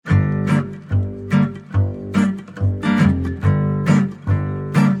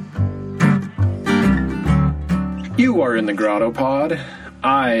You are in the Grotto Pod.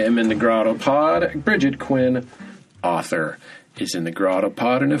 I am in the Grotto Pod. Bridget Quinn, author, is in the Grotto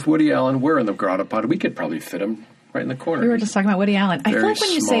Pod. And if Woody Allen were in the Grotto Pod, we could probably fit him right in the corner. We were just talking about Woody Allen. I feel like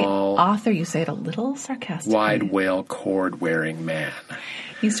when you say small, author, you say it a little sarcastically. Wide whale cord-wearing man.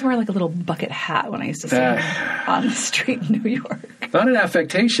 He used to wear like a little bucket hat when I used to see him on the street in New York. Not an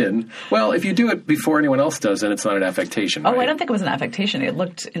affectation. Well, if you do it before anyone else does, then it's not an affectation. Oh, right? I don't think it was an affectation. It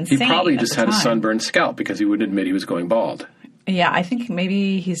looked insane. He probably just had time. a sunburned scalp because he wouldn't admit he was going bald. Yeah, I think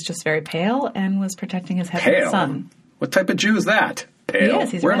maybe he's just very pale and was protecting his head from the sun. What type of Jew is that? Pale.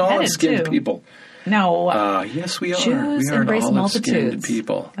 Yes, he's We're an red-headed, olive-skinned too. people. No. Yes, we are. Jews We are embrace an olive-skinned multitudes.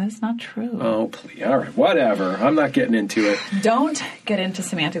 people. That's not true. Oh, please. All right. Whatever. I'm not getting into it. Don't get into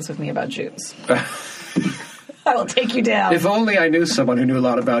semantics with me about Jews. I will take you down. If only I knew someone who knew a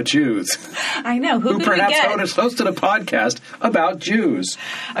lot about Jews. I know. Who could perhaps we get? hosted a podcast about Jews.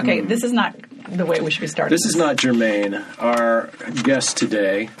 Okay, this is not the way we should be starting. This is not germane. Our guest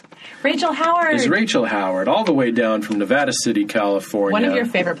today Rachel Howard. is Rachel Howard, all the way down from Nevada City, California. One of your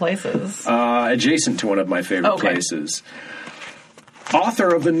favorite places. Adjacent to one of my favorite places.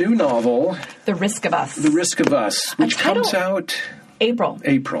 Author of the new novel, The Risk of Us. The Risk of Us, which comes out April.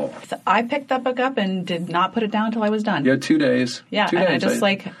 So I picked that book up and did not put it down until I was done. You had 2 days. Yeah, 2 and days. I just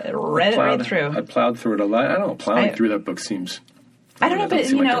read it right through. I plowed through it a lot. I don't know, plowing through that book seems... I don't know, but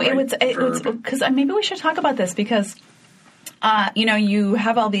it's because maybe we should talk about this because, you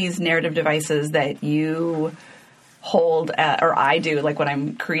have all these narrative devices that you hold or I do, like when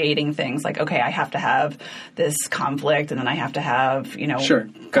I'm creating things, like, okay, I have to have this conflict and then I have to have, Sure.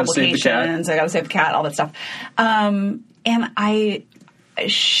 Gotta save the cat. I got to save the cat, all that stuff. And I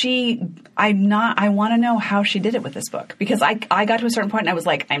want to know how she did it with this book because I got to a certain point and I was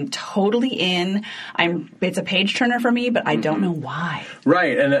like, I'm totally in. It's a page turner for me, but I don't know why.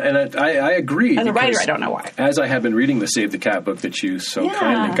 Right, and I agree. As a writer, I don't know why. As I have been reading the Save the Cat book that you so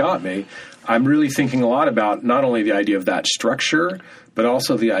kindly got me, I'm really thinking a lot about not only the idea of that structure, but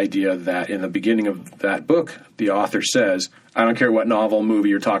also the idea that in the beginning of that book, the author says, I don't care what novel, movie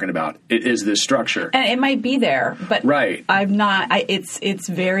you're talking about. It is this structure. And it might be there, but right. I'm not. It's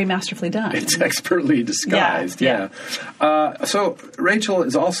very masterfully done. It's expertly disguised, yeah. So Rachel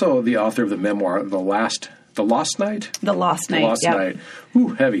is also the author of the memoir, The Lost Night? The Lost Night, The Lost Night. Ooh,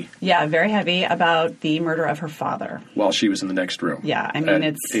 heavy. Yeah, very heavy, about the murder of her father. While she was in the next room. Yeah, I mean,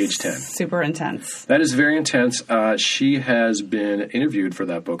 it's age 10. Super intense. That is very intense. She has been interviewed for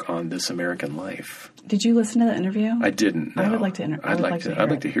that book on This American Life. Did you listen to the interview? I didn't. No. I would like to. I'd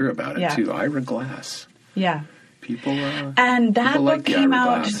like to hear about it too. Ira Glass. Yeah. People. And that book like came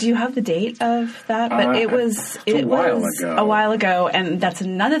out. Glass. Do you have the date of that? But it was a while ago, and that's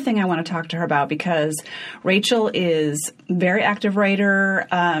another thing I want to talk to her about because Rachel is a very active writer,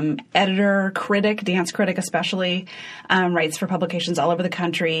 editor, critic, dance critic especially, writes for publications all over the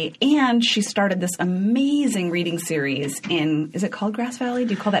country, and she started this amazing reading series in. Is it called Grass Valley?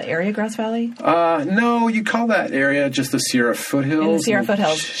 Do you call that area Grass Valley? No, you call that area just the Sierra Foothills. In the Sierra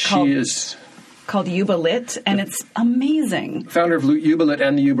Foothills. She is called Yuba Lit, and it's amazing. Founder of Yuba Lit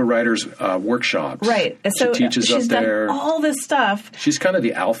and the Yuba Writers Workshops. Right. So she teaches she's up there. Done all this stuff. She's kind of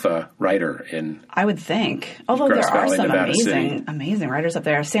the alpha writer in. I would think. Although Grass there are Valley, some Nevada amazing writers up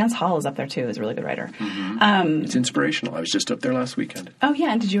there. Sans Hall is up there too. Is a really good writer. Mm-hmm. It's inspirational. I was just up there last weekend. Oh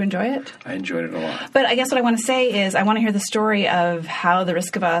yeah, and did you enjoy it? I enjoyed it a lot. But I guess what I want to say is I want to hear the story of how The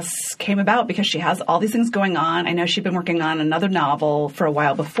Risk of Us came about because she has all these things going on. I know she'd been working on another novel for a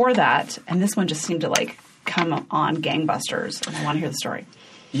while before that, and this one just seemed to come on gangbusters, and I want to hear the story.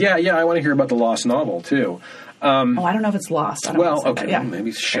 Yeah, I want to hear about the lost novel, too. I don't know if it's lost.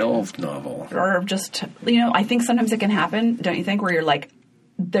 Maybe shelved novel. Or just, I think sometimes it can happen, don't you think, where you're like,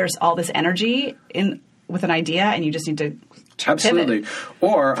 there's all this energy with an idea, and you just need to Absolutely. pivot.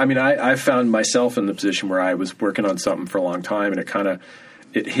 Or, I found myself in the position where I was working on something for a long time, and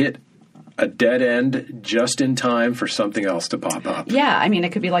it hit a dead end just in time for something else to pop up. Yeah,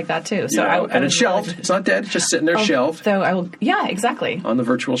 it could be like that too. So and it's shelved. It's not dead. It's just sitting there shelved. So exactly. On the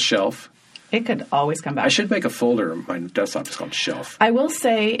virtual shelf. It could always come back. I should make a folder. My desktop is called Shelf. I will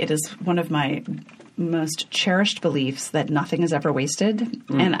say it is one of my most cherished beliefs that nothing is ever wasted.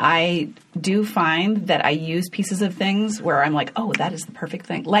 And I do find that I use pieces of things where I'm like, oh, that is the perfect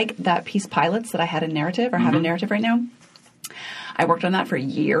thing. Like that piece Pilots that I had in narrative or have in narrative right now. I worked on that for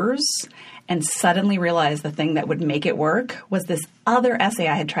years and suddenly realized the thing that would make it work was this other essay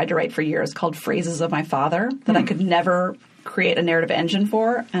I had tried to write for years called Phrases of My Father that I could never create a narrative engine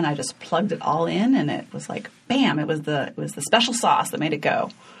for, and I just plugged it all in, and it was like, bam! It was the special sauce that made it go.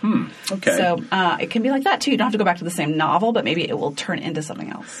 Okay. So it can be like that too. You don't have to go back to the same novel, but maybe it will turn into something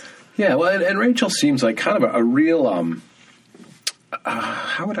else. Yeah, well, and Rachel seems like kind of a real,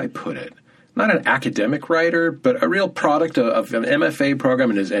 how would I put it? Not an academic writer, but a real product of an MFA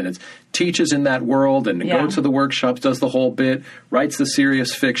program, and it teaches in that world, and goes to the workshops, does the whole bit, writes the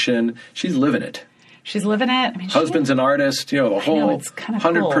serious fiction. She's living it. She's living it. I mean, husband's an artist, the whole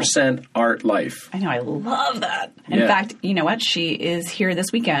 100% cool. art life. I know, I love that. In fact, you know what? She is here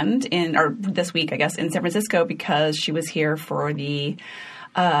this weekend, this week, I guess, in San Francisco, because she was here for the...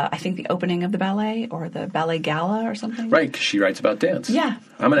 I think the opening of the ballet or the ballet gala or something. Right, 'cause she writes about dance. Yeah.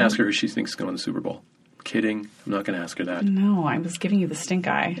 I'm going to ask her who she thinks is going to win the Super Bowl. Kidding. I'm not going to ask her that. No, I was giving you the stink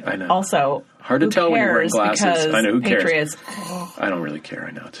eye. I know. Also, hard to tell when you're wearing glasses. I know, who Patriots. cares? I don't really care.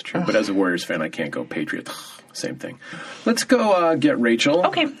 I know, it's true. Ugh. But as a Warriors fan, I can't go Patriots. Same thing. Let's go get Rachel.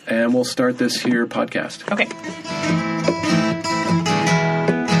 Okay. And we'll start this here podcast. Okay.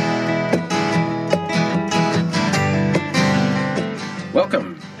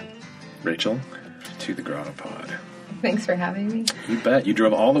 Welcome, Rachel, to the Grotto Pod. Thanks for having me. You bet. You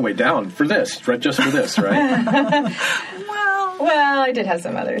drove all the way down for this, right? Just for this, right? Well, I did have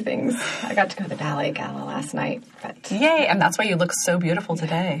some other things. I got to go to the ballet gala last night. But yay, and that's why you look so beautiful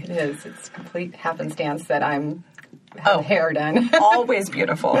today. It is. It's complete happenstance that I'm hair done. Always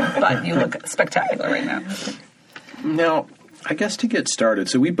beautiful, but you look spectacular right now. Now, I guess to get started,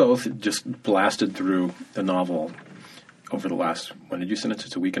 so we both just blasted through the novel over the last, when did you send it?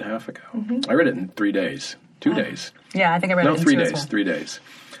 It's a week and a half ago. Mm-hmm. I read it in 3 days. 2 days. Yeah, I think I read it in 3 days. As well. 3 days.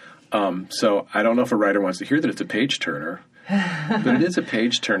 So I don't know if a writer wants to hear that it's a page turner, but it is a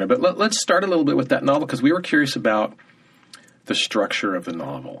page turner. But let's start a little bit with that novel, because we were curious about the structure of the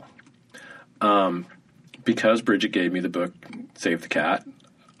novel. Because Bridget gave me the book, Save the Cat,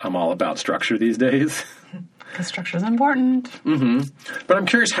 I'm all about structure these days. Because structure is important. Mm-hmm. But I'm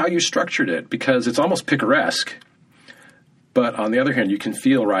curious how you structured it, because it's almost picaresque. But on the other hand, you can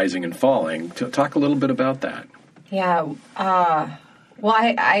feel rising and falling. Talk a little bit about that. Yeah. Well,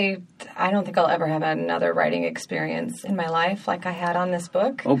 I don't think I'll ever have another writing experience in my life like I had on this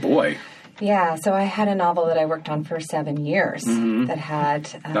book. Oh, boy. Yeah, so I had a novel that I worked on for 7 years that had...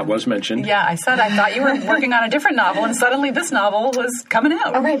 that was mentioned. Yeah, I thought you were working on a different novel, and suddenly this novel was coming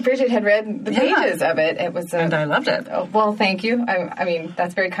out. Oh, right, Bridget had read the pages of it. It was, and I loved it. Oh, well, thank you. I mean,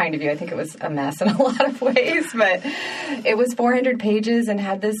 that's very kind of you. I think it was a mess in a lot of ways, but it was 400 pages and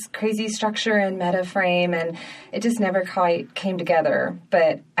had this crazy structure and meta frame, and it just never quite came together,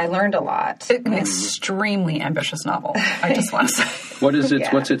 but I learned a lot. It's an extremely ambitious novel, I just want to say. What is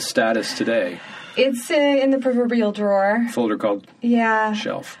it? What's its status today? It's in the proverbial drawer. Folder called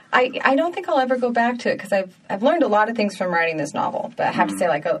Shelf. I don't think I'll ever go back to it, because I've learned a lot of things from writing this novel. But I have to say,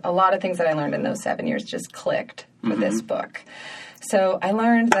 like, a lot of things that I learned in those 7 years just clicked with this book. So I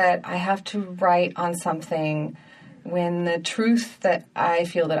learned that I have to write on something when the truth that I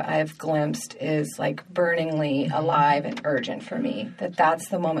feel that I've glimpsed is, like, burningly alive and urgent for me. That's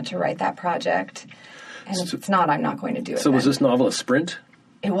the moment to write that project. And if it's not, I'm not going to do it. So was this novel a sprint?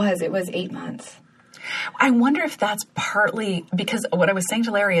 It was 8 months. I wonder if that's partly because what I was saying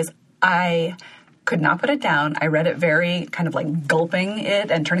to Larry is I could not put it down. I read it very kind of like gulping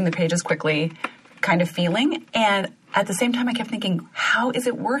it and turning the pages quickly kind of feeling. And at the same time, I kept thinking, how is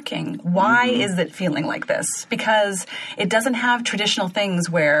it working? Why is it feeling like this? Because it doesn't have traditional things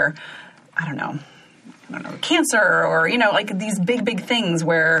where, I don't know, cancer or, like these big things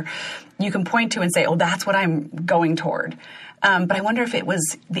where you can point to and say, oh, that's what I'm going toward. But I wonder if it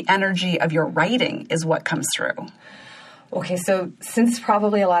was the energy of your writing is what comes through. Okay, so since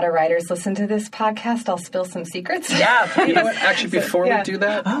probably a lot of writers listen to this podcast, I'll spill some secrets. Yeah, please. You know what? Actually, before we do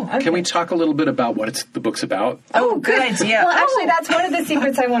that, can we talk a little bit about what the book's about? Oh, good idea. Well, actually, that's one of the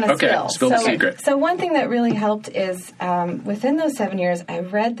secrets I want to spill. Okay, spill the secret. So one thing that really helped is within those 7 years, I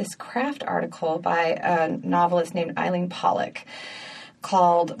read this craft article by a novelist named Eileen Pollock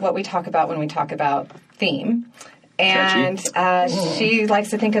called What We Talk About When We Talk About Theme. And she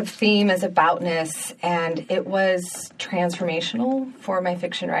likes to think of theme as aboutness, and it was transformational for my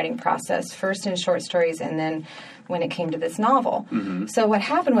fiction writing process, first in short stories and then when it came to this novel. Mm-hmm. So what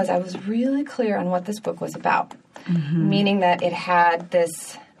happened was I was really clear on what this book was about, meaning that it had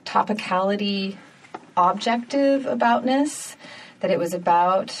this topicality objective aboutness, that it was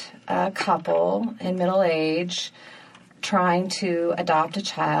about a couple in middle age trying to adopt a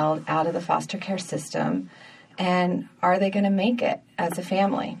child out of the foster care system. And are they going to make it as a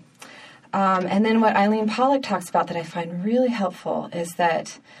family? And then what Eileen Pollock talks about that I find really helpful is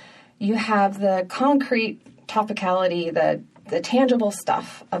that you have the concrete topicality, the tangible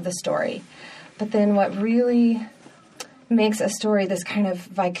stuff of the story. But then what really makes a story this kind of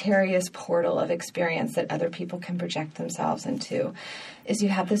vicarious portal of experience that other people can project themselves into is you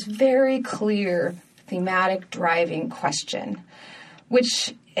have this very clear thematic driving question,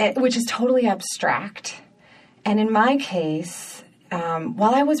 which is totally abstract. And in my case,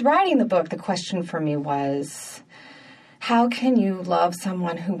 while I was writing the book, the question for me was, how can you love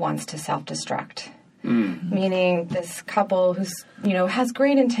someone who wants to self-destruct? Meaning this couple who's, has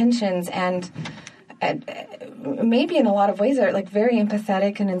great intentions and maybe in a lot of ways are like very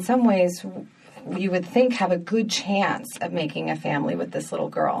empathetic, and in some ways you would think have a good chance of making a family with this little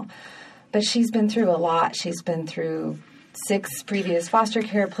girl. But she's been through a lot. She's been through 6 previous foster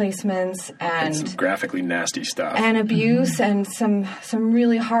care placements and some graphically nasty stuff and abuse and some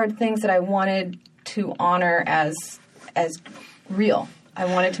really hard things that I wanted to honor as real. I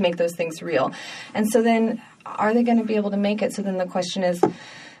wanted to make those things real. And so then, are they going to be able to make it? So then the question is,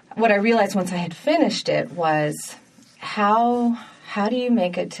 what I realized once I had finished it was, how do you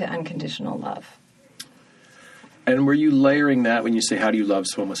make it to unconditional love? And were you layering that when you say, how do you love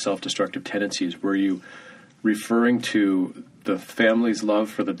someone with self-destructive tendencies? Were you referring to the family's love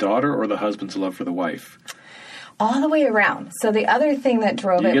for the daughter or the husband's love for the wife? All the way around. So the other thing that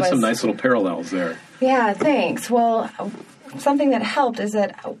drove it was... You get some nice little parallels there. Yeah, thanks. Well, something that helped is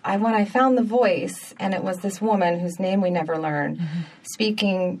that when I found the voice, and it was this woman whose name we never learned,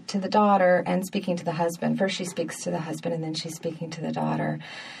 speaking to the daughter and speaking to the husband. First she speaks to the husband, and then she's speaking to the daughter.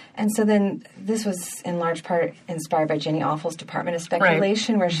 And so then this was in large part inspired by Jenny Offel's Department of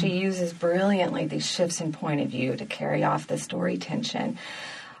Speculation, where she uses brilliantly these shifts in point of view to carry off the story tension.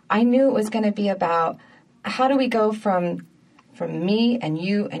 I knew it was going to be about how do we go from me and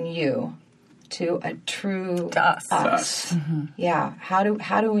you to a true us. Yeah. How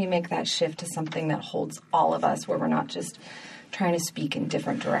do we make that shift to something that holds all of us, where we're not just trying to speak in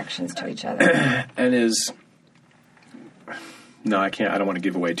different directions to each other? And no, I can't. I don't want to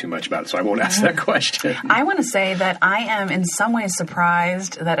give away too much about it, so I won't ask that question. I want to say that I am in some ways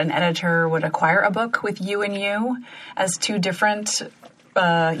surprised that an editor would acquire a book with you and you as 2 different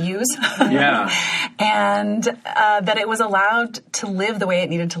yous. Yeah. And that it was allowed to live the way it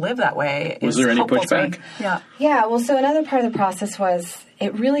needed to live that way. Was there any pushback? Yeah. Yeah, well, so another part of the process was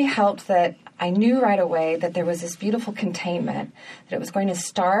it really helped that I knew right away that there was this beautiful containment, that it was going to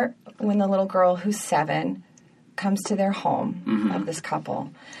start when the little girl who's 7 comes to their home of this couple,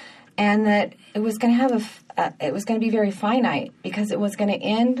 and that it was going to have it was going to be very finite, because it was going to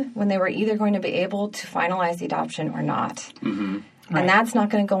end when they were either going to be able to finalize the adoption or not. And that's not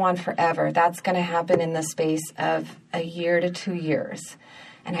going to go on forever. That's going to happen in the space of a year to 2 years.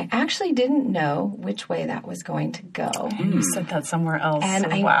 And I actually didn't know which way that was going to go. You said that somewhere else. And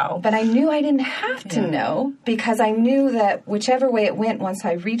But I knew I didn't have to know, because I knew that whichever way it went, once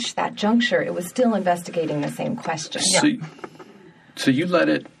I reached that juncture, it was still investigating the same question. So you let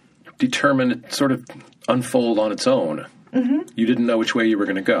it determine, it sort of unfold on its own. You didn't know which way you were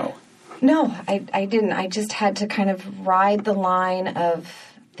going to go. No, I didn't. I just had to kind of ride the line of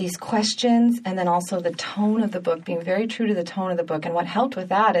these questions, and then also the tone of the book, being very true to the tone of the book. And what helped with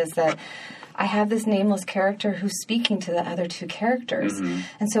that is that I have this nameless character who's speaking to the other 2 characters.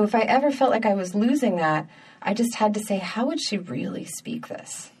 And so if I ever felt like I was losing that, I just had to say, how would she really speak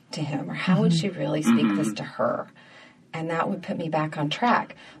this to him? Or how would she really speak this to her? And that would put me back on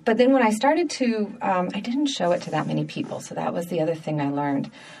track. But then when I started to, I didn't show it to that many people. So that was the other thing I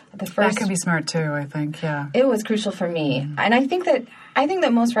learned. That can be smart too, I think, yeah. It was crucial for me. And I think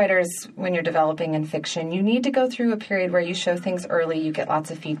that most writers, when you're developing in fiction, you need to go through a period where you show things early, you get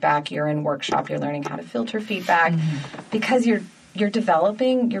lots of feedback, you're in workshop, you're learning how to filter feedback, because you're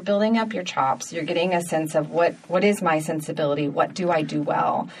developing, you're building up your chops, you're getting a sense of what is my sensibility, what do I do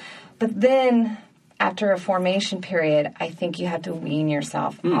well. But then after a formation period, I think you have to wean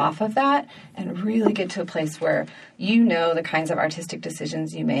yourself off of that and really get to a place where you know the kinds of artistic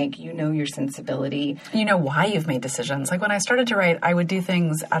decisions you make, you know your sensibility. You know why you've made decisions. Like when I started to write, I would do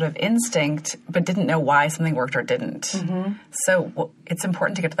things out of instinct, but didn't know why something worked or didn't. So it's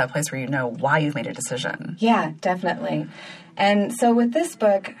important to get to that place where you know why you've made a decision. Yeah, definitely. And so with this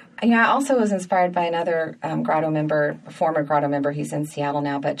book, I also was inspired by another Grotto member, a former Grotto member. He's in Seattle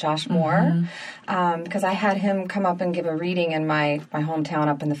now, but Josh Moore, because I had him come up and give a reading in my hometown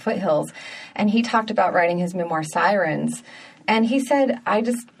up in the foothills, and he talked about writing his memoir Sirens. And he said, I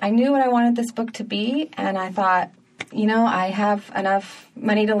knew what I wanted this book to be, and I thought, I have enough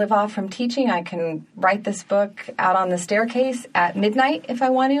money to live off from teaching. I can write this book out on the staircase at midnight if I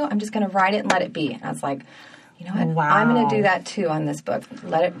want to. I'm just going to write it and let it be. And I was like, you know what? Wow. I'm going to do that too on this book.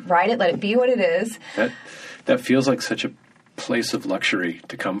 Let it be what it is. That feels like such a place of luxury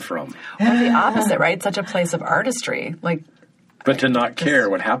to come from. Or the opposite, right? Such a place of artistry. Like, but to not care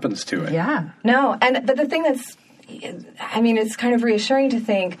what happens to it. yeah. No, but the thing it's kind of reassuring to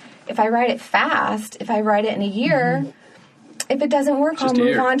think, if I write it fast, if I write it in a year, if it doesn't work, I'll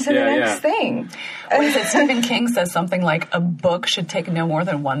move on to the next thing. What is it? Stephen King says something like a book should take no more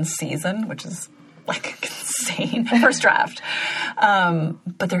than one season, which is like insane. First draft.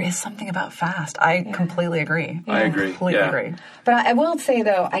 But there is something about fast. I completely agree. I agree. Completely agree. But I will say,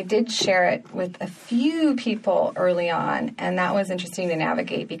 though, I did share it with a few people early on, and that was interesting to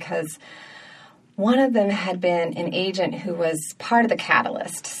navigate because one of them had been an agent who was part of the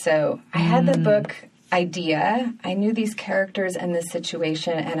catalyst. So I had the book idea. I knew these characters and this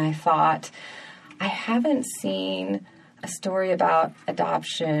situation, and I thought, I haven't seen a story about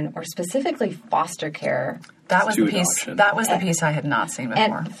adoption or specifically foster care. That was the piece. That was the piece I had not seen before.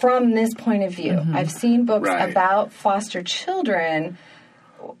 And from this point of view, I've seen books about foster children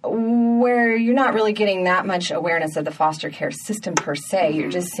where you're not really getting that much awareness of the foster care system per se. You're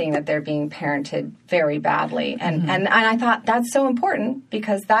just seeing that they're being parented very badly. And I thought that's so important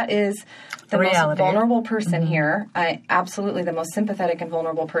because that is the most vulnerable person here. Absolutely the most sympathetic and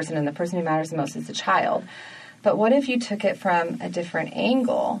vulnerable person, and the person who matters the most is the child. But what if you took it from a different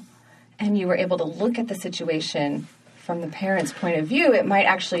angle and you were able to look at the situation from the parent's point of view? It might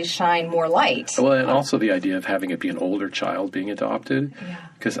actually shine more light. Well, and also the idea of having it be an older child being adopted.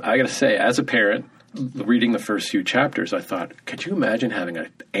 Because I got to say, as a parent, reading the first few chapters, I thought, could you imagine having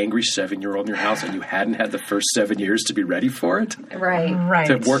an angry 7-year-old in your house and you hadn't had the first 7 years to be ready for it? Right.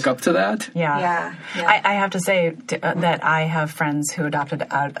 To work up to that? Yeah. I have to say that I have friends who adopted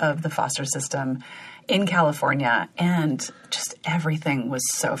out of the foster system in California, and just everything was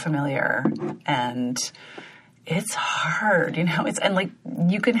so familiar, and it's hard, and like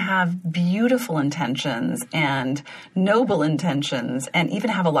you can have beautiful intentions and noble intentions and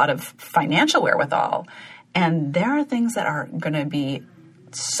even have a lot of financial wherewithal, and there are things that are going to be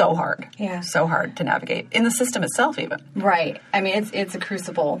so hard to navigate in the system itself even. Right. I mean, it's a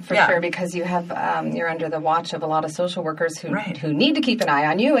crucible for sure, because you have you're under the watch of a lot of social workers who need to keep an eye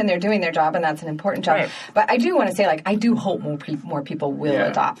on you, and they're doing their job, and that's an important job. But I do want to say, like, I do hope more people will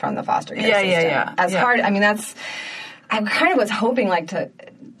adopt from the foster care system. As hard, I mean, I kind of was hoping, like,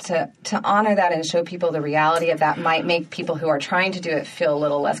 to honor that and show people the reality of that might make people who are trying to do it feel a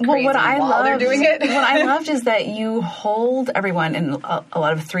little less crazy while they're doing it. What I loved is that you hold everyone in a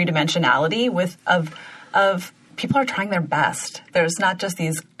lot of three-dimensionality of people are trying their best. There's not just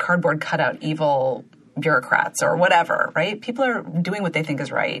these cardboard cutout evil bureaucrats or whatever, right? People are doing what they think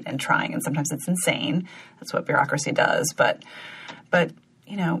is right and trying, and sometimes it's insane. That's what bureaucracy does, but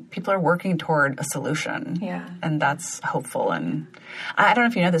people are working toward a solution. And that's hopeful. And I don't know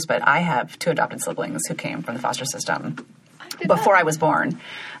if you know this, but I have 2 adopted siblings who came from the foster system before I was born.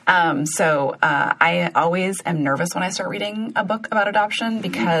 So I always am nervous when I start reading a book about adoption,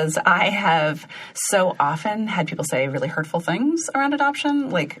 because I have so often had people say really hurtful things around adoption,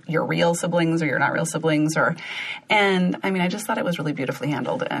 like you're real siblings or you're not real siblings, and I mean, I just thought it was really beautifully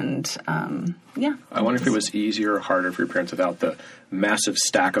handled, and I wonder if it was easier or harder for your parents without the massive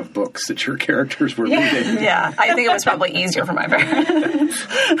stack of books that your characters were reading. Yeah, I think it was probably easier for my parents.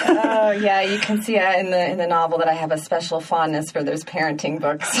 Oh, yeah, you can see in the novel that I have a special fondness for those parenting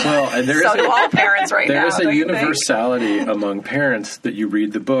books. Well, and there so do all parents right now. There is a universality among parents that you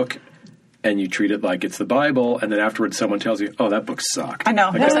read the book and you treat it like it's the Bible, and then afterwards someone tells you, "Oh, that book sucked." I know.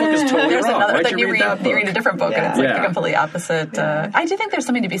 Like, that book is totally wrong. Why'd you read that book? You read a different book, and it's like the completely opposite. I do think there's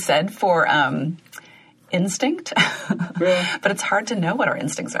something to be said for instinct, but it's hard to know what our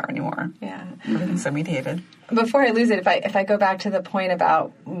instincts are anymore. Everything's so mediated. Before I lose it, if I go back to the point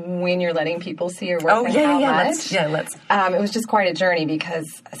about when you're letting people see your work and how much, let's. It was just quite a journey,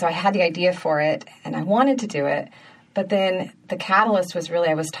 because I had the idea for it and I wanted to do it, but then the catalyst was really,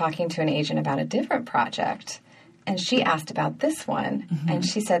 I was talking to an agent about a different project, and she asked about this one, and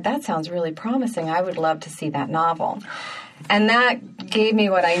she said, "That sounds really promising. I would love to see that novel," and that gave me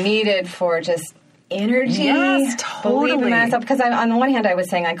what I needed for just energy, believe in myself. Because on the one hand, I was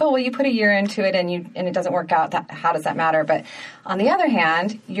saying, like, "Oh, well, you put a year into it and it doesn't work out. How does that matter?" But on the other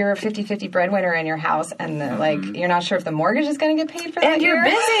hand, you're a 50-50 breadwinner in your house, and you're not sure if the mortgage is going to get paid for that year.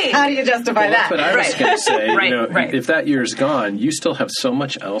 And you're busy. How do you justify that? That's what I was going to say. If that year's gone, you still have so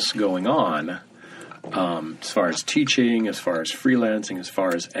much else going on, as far as teaching, as far as freelancing, as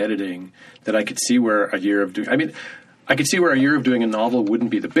far as editing, that I could see where a year of doing. I mean, I could see where a year of doing a novel wouldn't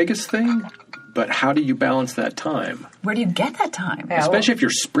be the biggest thing. But how do you balance that time? Where do you get that time? Especially if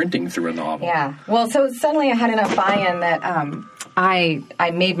you're sprinting through a novel. Yeah. Well, so suddenly I had enough buy-in that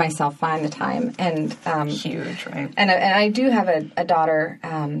I made myself find the time, and Huge, right? And I do have a daughter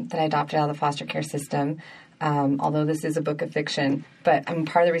that I adopted out of the foster care system. Although this is a book of fiction, but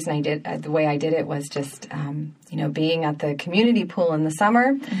part of the reason I did the way I did it was just being at the community pool in the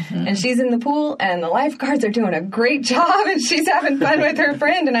summer, and she's in the pool, and the lifeguards are doing a great job, and she's having fun with her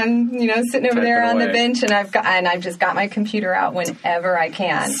friend, and I'm sitting over there on the bench, and I've just got my computer out whenever I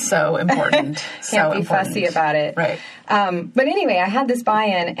can. So important. Can't be fussy about it, right? But anyway, I had this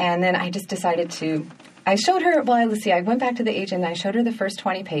buy-in, and then I just decided to. I showed her, I went back to the agent and I showed her the first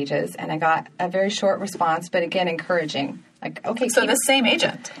 20 pages and I got a very short response, but again, encouraging. Like, okay. So the same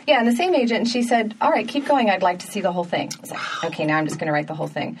agent? Yeah, and the same agent. And she said, all right, keep going. I'd like to see the whole thing. I was like, okay, now I'm just going to write the whole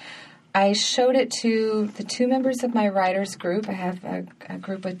thing. I showed it to the 2 members of my writers group. I have a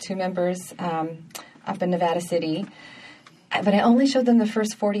group with 2 members up in Nevada City. But I only showed them the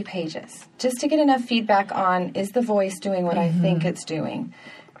first 40 pages just to get enough feedback on, is the voice doing what I think it's doing?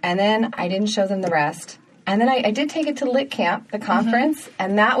 And then I didn't show them the rest. And then I did take it to Lit Camp, the conference,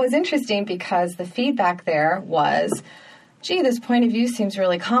 and that was interesting because the feedback there was, gee, this point of view seems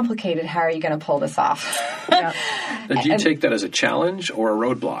really complicated. How are you going to pull this off? Yeah. Did you take that as a challenge or a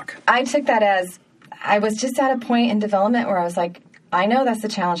roadblock? I took that as, I was just at a point in development where I was like, I know that's the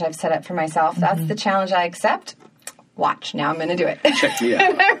challenge I've set up for myself. That's the challenge I accept. Watch, now I'm going to do it. Check me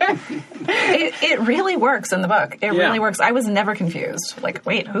out. It really works in the book. It really works. I was never confused. Like,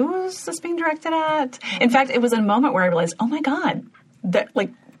 wait, who's this being directed at? In fact, it was a moment where I realized, oh my God,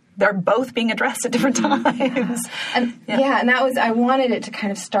 they're both being addressed at different times. And and that was, I wanted it to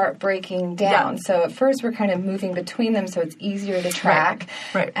kind of start breaking down. Yeah. So at first we're kind of moving between them so it's easier to track.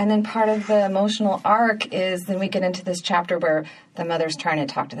 Right. And then part of the emotional arc is then we get into this chapter where the mother's trying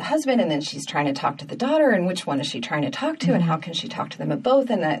to talk to the husband and then she's trying to talk to the daughter, and which one is she trying to talk to and how can she talk to them at both?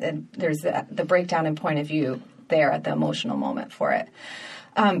 And there's the breakdown in point of view there at the emotional moment for it.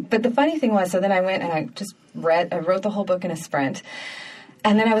 But the funny thing was, so then I went and I wrote the whole book in a sprint.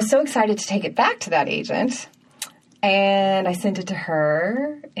 And then I was so excited to take it back to that agent. And I sent it to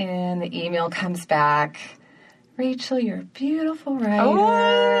her, and the email comes back, Rachel, you're a beautiful writer.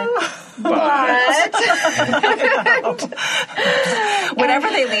 Oh. But whenever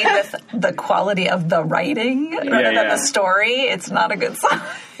they lead with the quality of the writing rather than the story, it's not a good sign.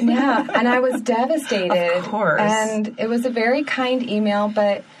 Yeah, and I was devastated. Of course. And it was a very kind email,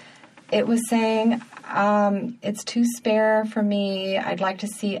 but it was saying, it's too spare for me. I'd like to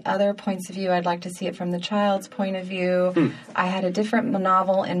see other points of view. I'd like to see it from the child's point of view. I had a different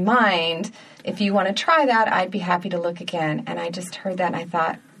novel in mind. If you want to try that, I'd be happy to look again. And I just heard that and I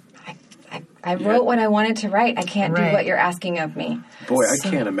thought, I wrote what I wanted to write. I can't do what you're asking of me. Boy, I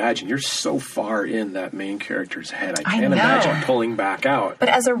can't imagine. You're so far in that main character's head. I can't imagine pulling back out. But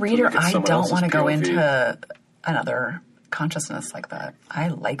as a reader, I don't want to go into another consciousness like that. I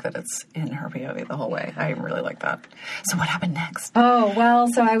like that it's in her POV the whole way. I really like that. So what happened next? Oh,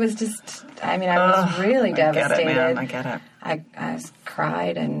 well, so I was just, I was really devastated. I get it. I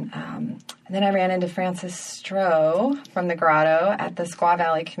cried, and then I ran into Frances Stroh from the Grotto at the Squaw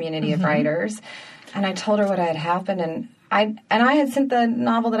Valley Community of Writers, and I told her what had happened, and I had sent the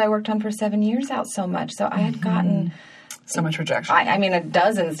novel that I worked on for 7 years out so much, so I had gotten so much rejection.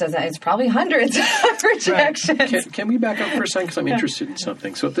 Dozens. It's probably hundreds of rejections. Right. Can we back up for a second? Because I'm interested in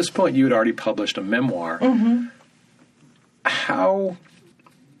something. So at this point, you had already published a memoir. How,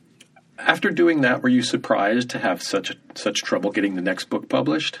 after doing that, were you surprised to have such trouble getting the next book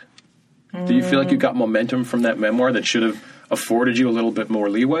published? Do you feel like you got momentum from that memoir that should have afforded you a little bit more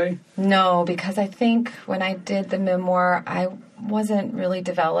leeway? No, because I think when I did the memoir, I wasn't really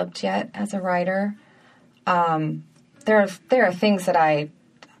developed yet as a writer. There are things that I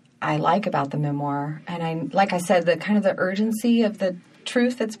like about the memoir, and like I said, the kind of the urgency of the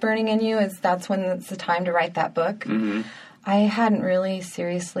truth that's burning in you that's when it's the time to write that book. I hadn't really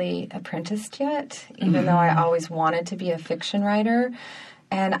seriously apprenticed yet, even though I always wanted to be a fiction writer,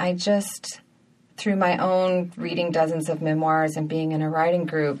 and I just, through my own reading dozens of memoirs and being in a writing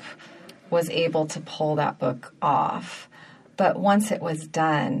group, was able to pull that book off. But once it was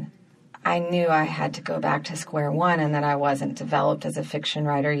done, I knew I had to go back to square one and that I wasn't developed as a fiction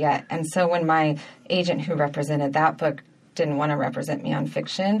writer yet. And so when my agent who represented that book didn't want to represent me on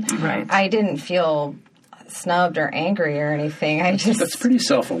fiction, I didn't feel snubbed or angry or anything. That's pretty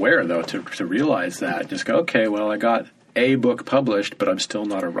self-aware, though, to realize that. Just go, okay, well, I got a book published, but I'm still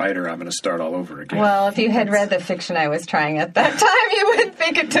not a writer. I'm going to start all over again. Well, if you had read the fiction I was trying at that time, you wouldn't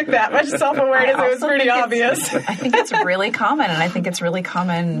think it took that much self-awareness. It was pretty obvious. I think it's really common, and I think it's really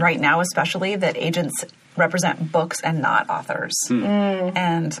common right now especially that agents represent books and not authors.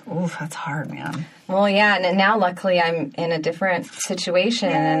 And, oof, that's hard, man. Well, yeah, and now luckily I'm in a different situation,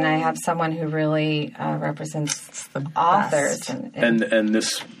 and I have someone who really represents the authors. And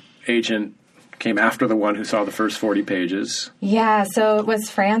this agent came after the one who saw the first 40 pages. Yeah, so it was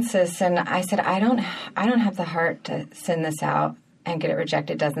Frances, and I said, I don't have the heart to send this out and get it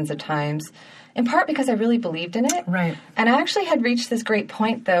rejected dozens of times, in part because I really believed in it. Right. And I actually had reached this great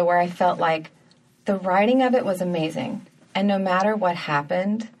point, though, where I felt like the writing of it was amazing, and no matter what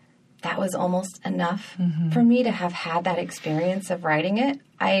happened, that was almost enough for me to have had that experience of writing it.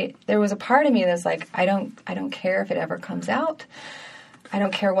 There was a part of me that was like, I don't care if it ever comes out. I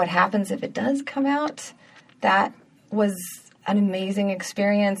don't care what happens if it does come out. That was an amazing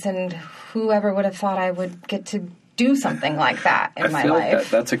experience, and whoever would have thought I would get to do something like that in my life. I feel like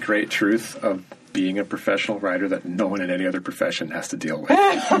that's a great truth of being a professional writer that no one in any other profession has to deal with.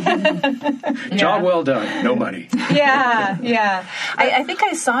 Job well done, no money. Yeah. I think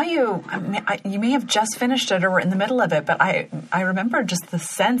I saw you, you may have just finished it or were in the middle of it, but I remember just the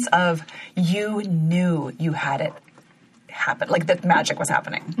sense of you knew you had it happen, like that magic was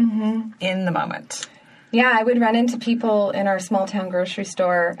happening in the moment. Yeah, I would run into people in our small town grocery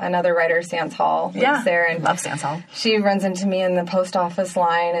store. Another writer, Sans Hall, lives there. And love Sans Hall. She runs into me in the post office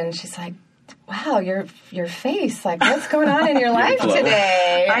line, and she's like, wow, your face, like, what's going on in your life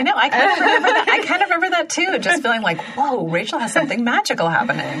today? I know. I kind of remember that. I kind of remember that too. Just feeling like, whoa, Rachel has something magical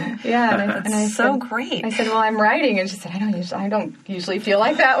happening. Yeah, and I so said, great. I said, well, I'm writing, and she said, I don't usually feel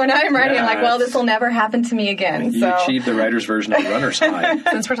like that when I'm writing. I'm like, well, this will never happen to me again. You achieved the writer's version of runner's high.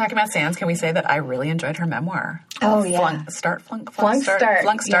 Since we're talking about Sans, can we say that I really enjoyed her memoir? Oh yeah, Flunk Start.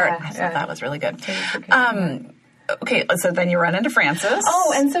 Yeah, I thought that was really good. Okay, so then you run into Frances.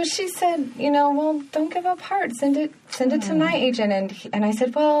 Oh, and so she said, well, don't give up heart. Send it to my agent. And I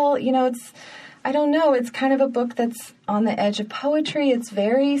said, well, I don't know. It's kind of a book that's on the edge of poetry. It's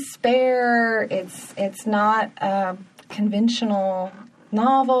very spare. It's not a conventional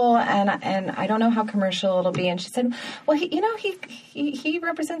novel, and I don't know how commercial it'll be. And she said, well, he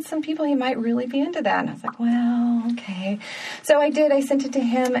represents some people. He might really be into that. And I was like, well, okay. So I did. I sent it to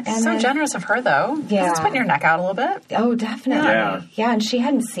him. And so generous of her, though. Yeah. It's putting your neck out a little bit. Oh, definitely. Yeah, and she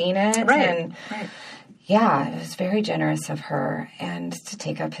hadn't seen it. Right. Yeah, it was very generous of her and to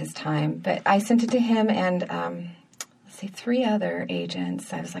take up his time. But I sent it to him and, 3 other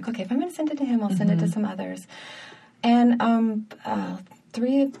agents. I was like, okay, if I'm going to send it to him, I'll send it to some others. And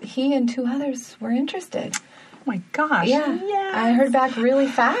he and 2 others were interested. Oh my gosh! Yeah, yes. I heard back really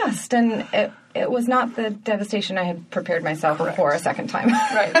fast, and it was not the devastation I had prepared myself for a second time.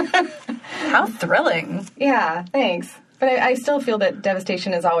 Right? How thrilling! Yeah, thanks. But I still feel that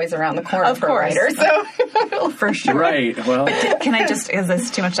devastation is always around the corner for a writer. So for sure, right? Well, can I just? Is this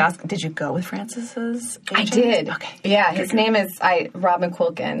too much to ask? Did you go with Frances's agent? I did. Okay. Yeah, his name is Rob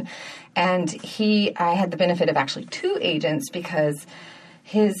McQuilkin, and I had the benefit of actually 2 agents because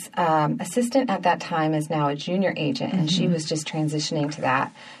his assistant at that time is now a junior agent, and she was just transitioning to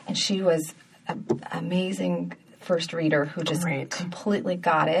that, and she was an amazing first reader who just completely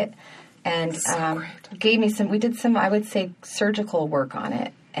got it. And gave me we did some, I would say, surgical work on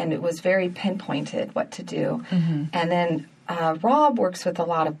it. And it was very pinpointed what to do. And then Rob works with a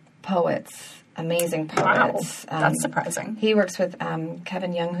lot of poets, amazing poets. Wow, that's surprising. He works with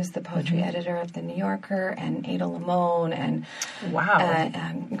Kevin Young, who's the poetry editor of The New Yorker, and Ada Limon. And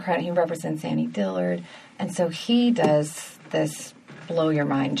incredible. He represents Annie Dillard. And so he does this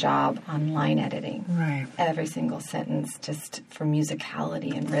blow-your-mind job on line editing. Right. Every single sentence, just for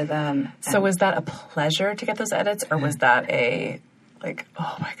musicality and rhythm. So was that a pleasure to get those edits, or was that oh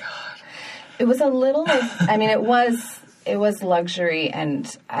my God? It was a little, it was luxury,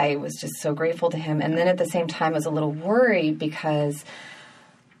 and I was just so grateful to him. And then at the same time, I was a little worried because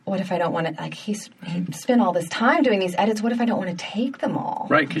what if I don't want to, he spent all this time doing these edits, what if I don't want to take them all?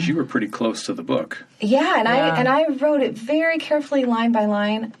 Right, because you were pretty close to the book. Yeah, and I wrote it very carefully, line by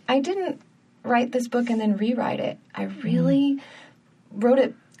line. I didn't write this book and then rewrite it. I really wrote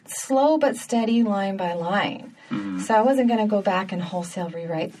it slow but steady, line by line. So I wasn't going to go back and wholesale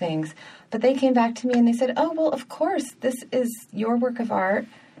rewrite things. But they came back to me and they said, oh, well, of course, this is your work of art.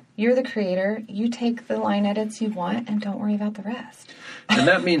 You're the creator. You take the line edits you want and don't worry about the rest. And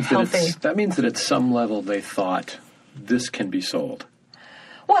that means that at some level they thought this can be sold.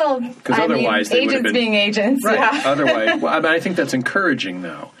 Well, because otherwise they would have been being agents, right. Yeah. Otherwise, I think that's encouraging,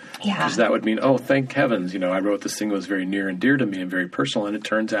 though. Yeah. Because that would mean, oh, thank heavens, I wrote this thing that was very near and dear to me and very personal, and it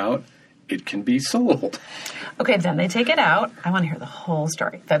turns out it can be sold. Okay, then they take it out. I want to hear the whole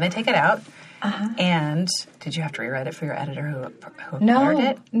story. Then they take it out. And did you have to rewrite it for your editor who acquired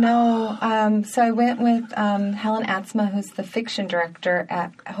it? No. So I went with Helen Atzma, who's the fiction director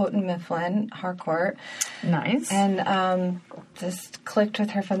at Houghton Mifflin Harcourt. Nice. And just clicked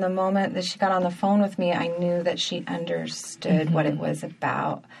with her from the moment that she got on the phone with me. I knew that she understood what it was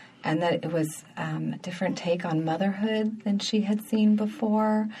about, and that it was a different take on motherhood than she had seen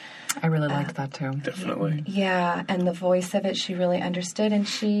before. I really liked that too. Definitely. Yeah, and the voice of it she really understood, and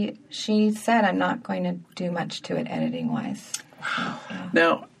she said, I'm not going to do much to it editing-wise. Wow. So, yeah.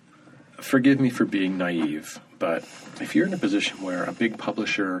 Now, forgive me for being naive, but if you're in a position where a big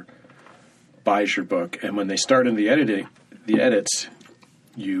publisher buys your book, and when they start in the edits,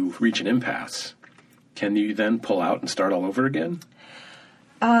 you reach an impasse, can you then pull out and start all over again?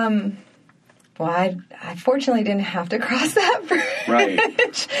 Well, I fortunately didn't have to cross that bridge.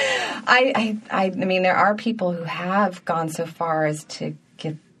 Right. I mean, there are people who have gone so far as to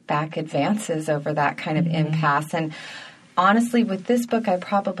give back advances over that kind of impasse. And honestly, with this book, I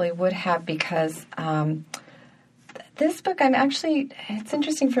probably would have, because this book, it's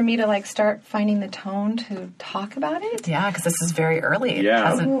interesting for me to start finding the tone to talk about it. Yeah, because this is very early. Yeah. It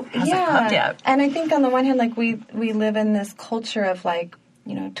hasn't come yet. And I think on the one hand, we live in this culture of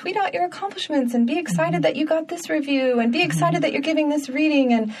tweet out your accomplishments and be excited that you got this review and be excited that you're giving this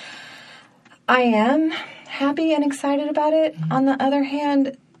reading. And I am happy and excited about it. On the other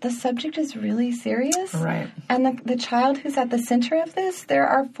hand, the subject is really serious. Right. And the child who's at the center of this, there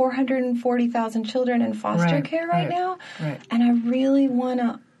are 440,000 children in foster care right now. Right. And I really want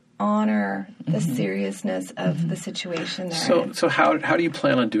to honor the seriousness of the situation there. So how do you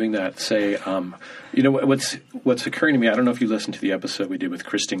plan on doing that? Say, what's occurring to me, I don't know if you listened to the episode we did with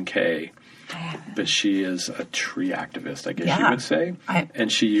Kristen Kay, but she is a tree activist, I guess you would say.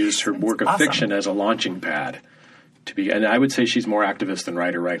 And she used her work of fiction as a launching pad and I would say she's more activist than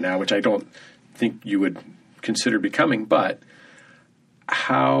writer right now, which I don't think you would consider becoming, but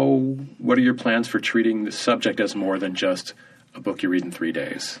what are your plans for treating the subject as more than just a book you read in 3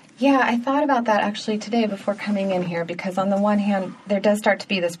 days? Yeah, I thought about that actually today before coming in here, because on the one hand, there does start to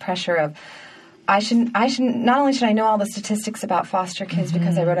be this pressure of not only should I know all the statistics about foster kids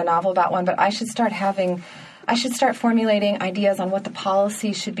because I wrote a novel about one, but I should start formulating ideas on what the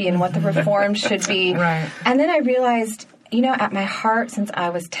policy should be and what the reform should be. Right. And then I realized, at my heart, since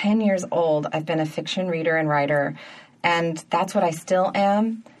I was 10 years old, I've been a fiction reader and writer, and that's what I still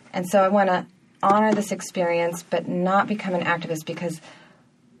am. And so I want to honor this experience, but not become an activist, because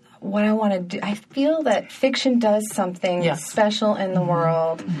what I want to do, I feel that fiction does something special in the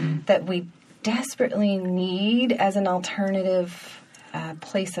world that we desperately need as an alternative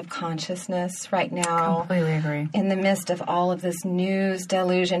place of consciousness right now. Completely agree. In the midst of all of this news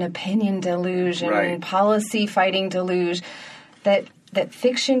deluge and opinion deluge and policy fighting deluge, that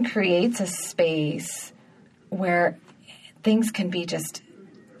fiction creates a space where things can be just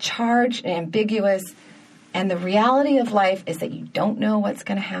charged and ambiguous, and the reality of life is that you don't know what's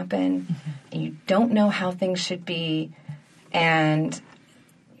going to happen, and you don't know how things should be, and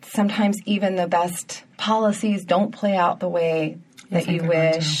sometimes even the best policies don't play out the way that you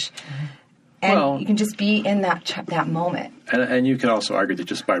wish. And you can just be in that moment. And you can also argue that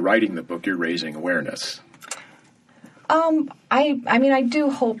just by writing the book, you're raising awareness. I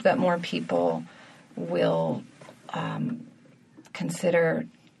do hope that more people will consider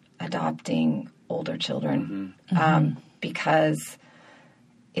adopting older children because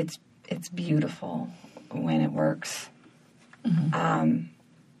it's beautiful when it works.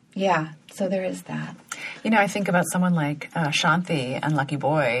 So there is that. I think about someone like Shanti and Lucky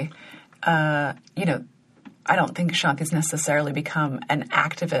Boy. I don't think Shanti's necessarily become an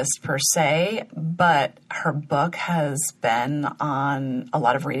activist per se, but her book has been on a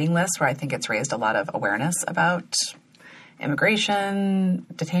lot of reading lists where I think it's raised a lot of awareness about immigration,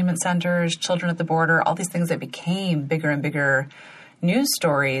 detainment centers, children at the border, all these things that became bigger and bigger news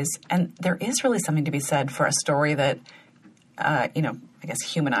stories. And there is really something to be said for a story that, I guess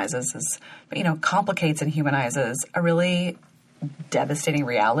humanizes, complicates and humanizes a really devastating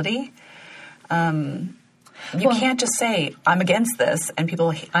reality. You can't just say, I'm against this, and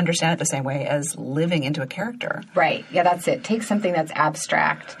people understand it the same way as living into a character. Right. Yeah, that's it. Take something that's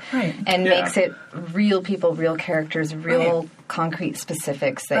abstract and makes it real people, real characters, real concrete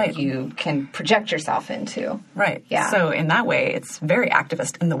specifics that you can project yourself into. Right. Yeah. So in that way, it's very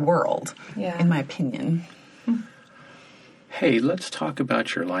activist in the world, in my opinion. hey, let's talk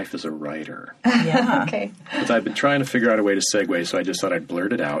about your life as a writer. Yeah. Okay. Because I've been trying to figure out a way to segue, so I just thought I'd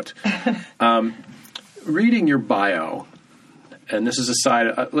blurt it out. Reading your bio, and this is aside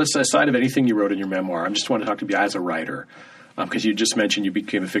of anything you wrote in your memoir, I just want to talk to you as a writer, because you just mentioned you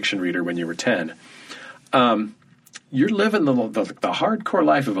became a fiction reader when you were 10. You're living the hardcore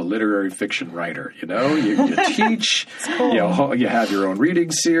life of a literary fiction writer. You know, you teach, cool. You have your own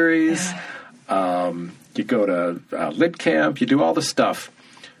reading series, you go to lit camp, you do all this stuff.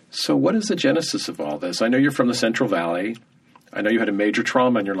 So what is the genesis of all this? I know you're from the Central Valley. I know you had a major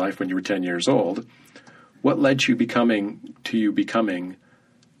trauma in your life when you were 10 years old. What led you becoming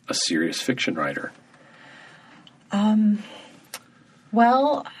a serious fiction writer?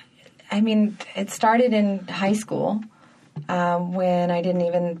 Well, I mean, it started in high school when I didn't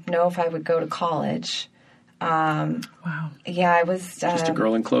even know if I would go to college. Wow. Yeah, I was... just a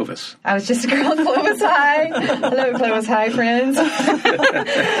girl in Clovis. I was just a girl in Clovis High. Hello, Clovis High friends.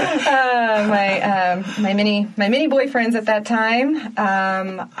 My mini boyfriends at that time.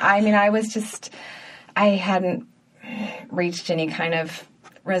 I mean, I hadn't reached any kind of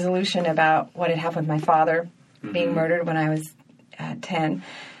resolution about what had happened with my father being murdered when I was 10.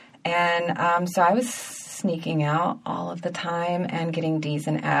 And so I was sneaking out all of the time and getting D's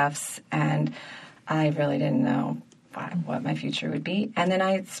and F's, and I really didn't know what my future would be. And then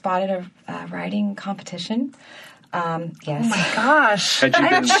I spotted a writing competition. Yes. Oh my gosh! I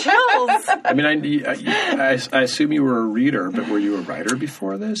have chills. I mean, I assume you were a reader, but were you a writer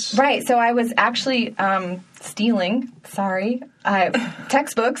before this? Right. So I was actually stealing.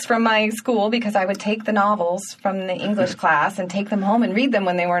 Textbooks from my school because I would take the novels from the English class and take them home and read them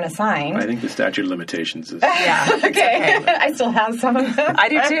when they weren't assigned. I think the statute of limitations is... Yeah. Okay. I still have some of them. I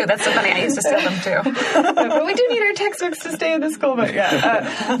do too. That's so funny. I used to steal them too. But we do need our textbooks to stay in the school. But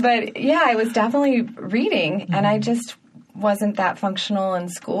yeah, I was definitely reading, and I just wasn't that functional in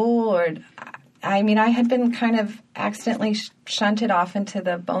school. I mean, I had been kind of accidentally shunted off into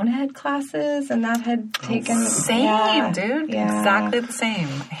the bonehead classes, and that had taken... Same, dude. Yeah. Exactly the same.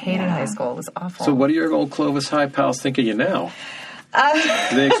 I hated high school. It was awful. So what do your old Clovis High pals think of you now?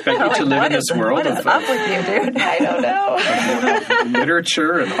 Do they expect you to live in this world? What is up with you, dude? I don't know.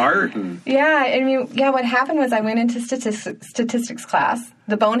 Literature and art and... Yeah, I mean, what happened was I went into statistics class,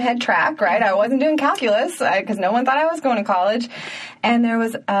 the bonehead track, right? I wasn't doing calculus because no one thought I was going to college. And there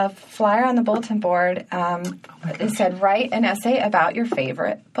was a flyer on the bulletin board. It said, write an essay about your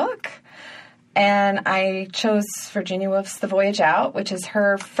favorite book. And I chose Virginia Woolf's The Voyage Out, which is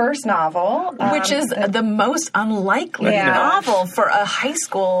her first novel. Which is the most unlikely novel for a high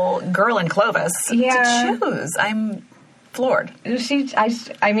school girl in Clovis to choose. I'm floored. I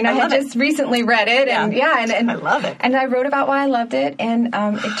had just recently read it. And and I love it. And I wrote about why I loved it. And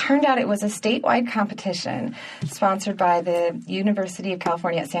it turned out it was a statewide competition sponsored by the University of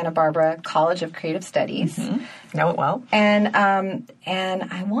California at Santa Barbara College of Creative Studies. Mm-hmm. Know it well. And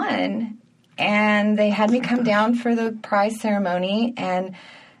I won. And they had me come down for the prize ceremony, and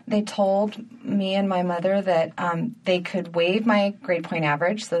they told me and my mother that they could waive my grade point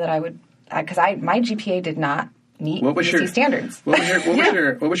average so that I would, because my GPA did not meet UC standards. What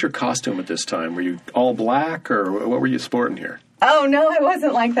was your costume at this time? Were you all black, or what were you sporting here? Oh no, I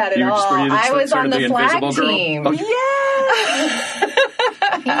wasn't like that at all. I was on the flag team. Oh, yes.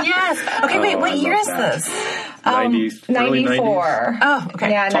 Yes. Okay, wait. What year is this? 94. Oh, okay.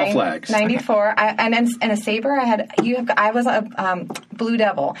 Yeah, tall flags. 94. Okay. And a saber. I was a Blue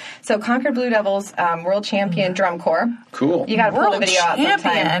Devil. So Concord Blue Devils, world champion drum corps. Cool. You got to pull the video out champion.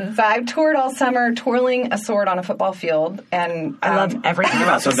 sometime. So I toured all summer twirling a sword on a football field, and I love everything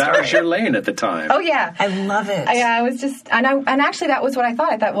about so that was your lane at the time. Oh yeah, I love it. Yeah, I was just and actually that was what I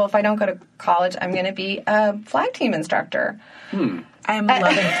thought. I thought, well, if I don't go to college, I'm going to be a flag team instructor. I am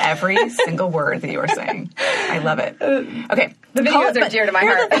loving every single word that you are saying. I love it. Okay. The videos are dear to my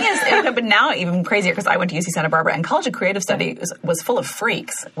heart. The thing is, but now even crazier because I went to UC Santa Barbara and College of Creative Studies was full of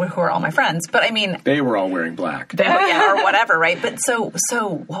freaks who are all my friends. But I mean... They were all wearing black. Or whatever, right? But so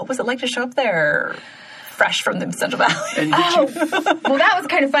what was it like to show up there fresh from the Central Valley? And well, that was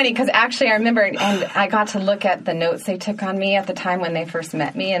kind of funny because actually I remember, and I got to look at the notes they took on me at the time when they first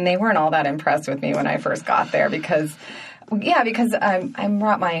met me, and they weren't all that impressed with me when I first got there because I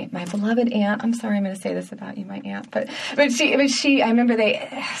brought my beloved aunt. I'm sorry, I'm going to say this about you, my aunt, but she. I remember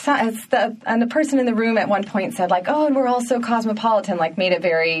the person in the room at one point said like, "Oh, and we're all so cosmopolitan," like made it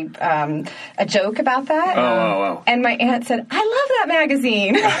very a joke about that. Oh. And my aunt said, "I love that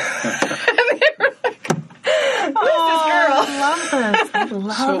magazine." And they were like, I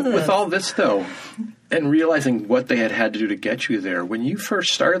love this. With all this though, and realizing what they had to do to get you there, when you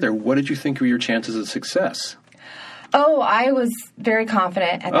first started there, what did you think were your chances of success? Oh, I was very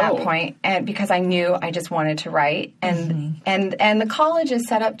confident at that point, and because I knew I just wanted to write, and the college is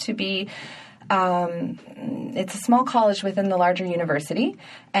set up to be. It's a small college within the larger university,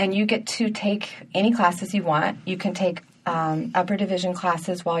 and you get to take any classes you want. You can take upper division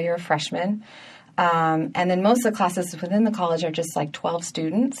classes while you're a freshman. And then most of the classes within the college are just like 12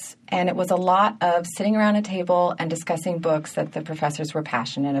 students. And it was a lot of sitting around a table and discussing books that the professors were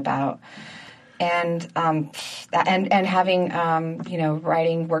passionate about. And having,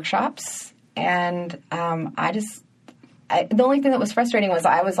 writing workshops. And the only thing that was frustrating was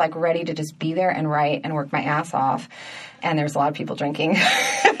I was like ready to just be there and write and work my ass off. And there was a lot of people drinking.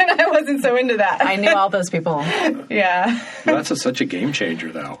 And I wasn't so into that. I knew all those people. Yeah. Well, that's such a game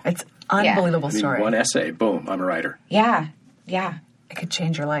changer, though. It's unbelievable story. One essay, boom, I'm a writer. Yeah. Yeah. It could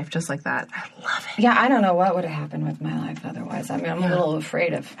change your life just like that. I love it. Yeah, I don't know what would have happened with my life otherwise. I mean, I'm a little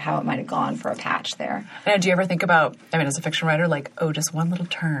afraid of how it might have gone for a patch there. And do you ever think about, as a fiction writer, like, just one little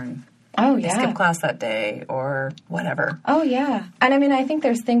turn? Oh, yeah. Skip class that day or whatever. Oh, yeah. And I think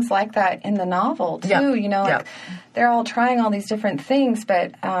there's things like that in the novel, too. They're all trying all these different things.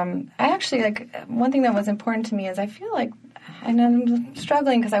 But I actually, one thing that was important to me is I feel like, and I'm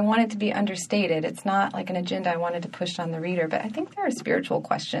struggling because I want it to be understated. It's not like an agenda I wanted to push on the reader, but I think there are spiritual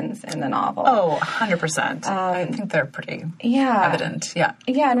questions in the novel. Oh, 100%. I think they're pretty evident. Yeah.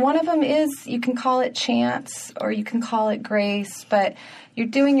 Yeah, and one of them is, you can call it chance or you can call it grace, but you're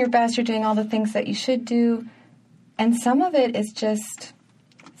doing your best, you're doing all the things that you should do, and some of it is just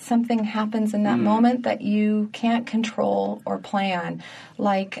something happens in that moment that you can't control or plan.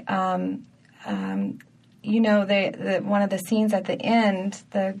 Like, one of the scenes at the end,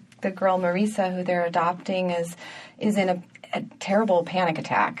 the girl Marisa, who they're adopting, is in a terrible panic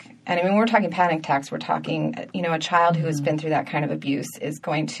attack. And when we're talking panic attacks, we're talking, a child who has been through that kind of abuse is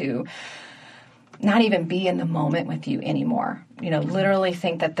going to not even be in the moment with you anymore. Literally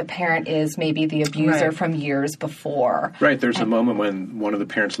think that the parent is maybe the abuser from years before. Right. There's a moment when one of the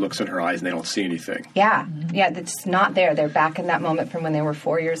parents looks in her eyes and they don't see anything. Yeah. Yeah, it's not there. They're back in that moment from when they were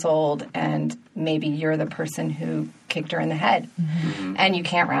 4 years old, and maybe you're the person who kicked her in the head. Mm-hmm. And you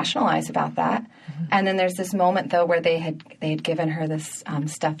can't rationalize about that. Mm-hmm. And then there's this moment, though, where they had given her this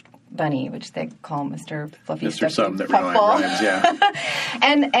stuffed bunny, which they call Mr. Fluffy Mr. Something that Puffball. rhymes, yeah.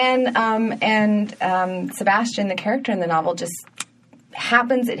 and Sebastian, the character in the novel, just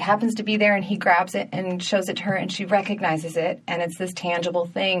happens to be there, and he grabs it and shows it to her, and she recognizes it, and it's this tangible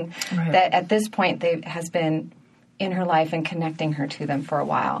thing that at this point has been in her life and connecting her to them for a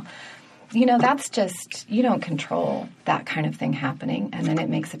while. That's just, you don't control that kind of thing happening, and then it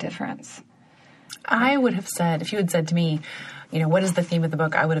makes a difference. I would have said, if you had said to me, what is the theme of the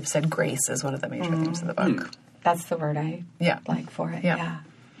book? I would have said grace is one of the major themes of the book. That's the word I like for it. Yeah.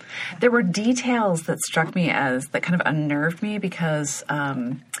 There were details that struck me that kind of unnerved me because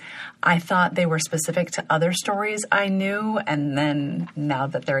I thought they were specific to other stories I knew, and then now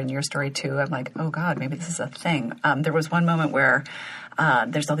that they're in your story too, I'm like, oh God, maybe this is a thing. There was one moment where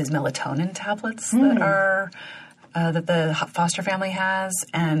there's all these melatonin tablets that are that the foster family has,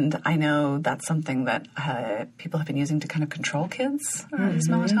 and I know that's something that people have been using to kind of control kids, this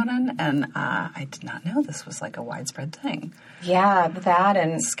melatonin, and I did not know this was like a widespread thing. Yeah, that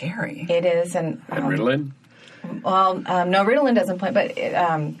and it's scary. It is, and Ritalin? Well, no, Ritalin doesn't play, but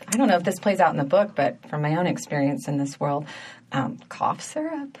I don't know if this plays out in the book, but from my own experience in this world, cough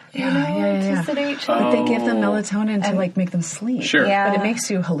syrup, to sedate children. But they give them melatonin to make them sleep. Sure. Yeah. But it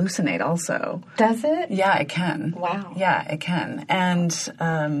makes you hallucinate also. Does it? Yeah, it can. Wow. Yeah, it can. And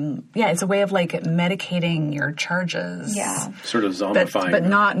it's a way of medicating your charges. Yeah. Sort of zombifying. But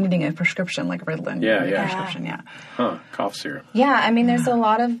not needing a prescription like Ritalin. Yeah. Prescription, yeah. Huh, cough syrup. Yeah, there's a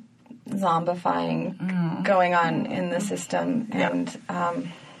lot of zombifying going on in the system, and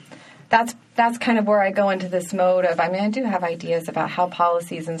that's kind of where I go into this mode of, I do have ideas about how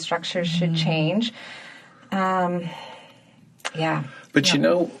policies and structures should change. But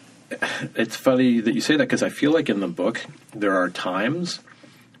it's funny that you say that, because I feel like in the book there are times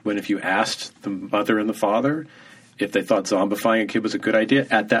when if you asked the mother and the father if they thought zombifying a kid was a good idea,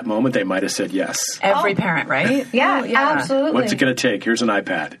 at that moment they might have said yes. Every parent, right? Yeah, absolutely. What's it going to take? Here's an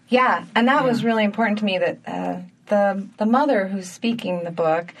iPad. Yeah, and that was really important to me, that the mother who's speaking the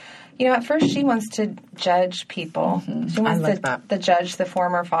book, at first she wants to judge people. Mm-hmm. She wants to judge the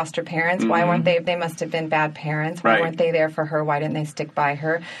former foster parents. Mm-hmm. Why weren't they must have been bad parents. Why weren't they there for her? Why didn't they stick by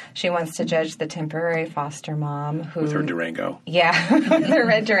her? She wants to judge the temporary foster mom who... With her Durango. Yeah, with her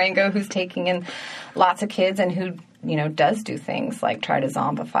red Durango, who's taking in lots of kids and who, does do things like try to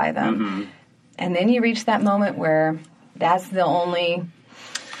zombify them. Mm-hmm. And then you reach that moment where that's the only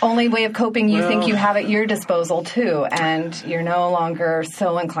only way of coping, you think you have at your disposal, too, and you're no longer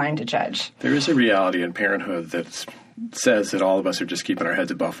so inclined to judge. There is a reality in parenthood that says that all of us are just keeping our heads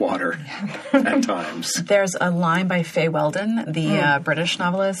above water at times. There's a line by Fay Weldon, the British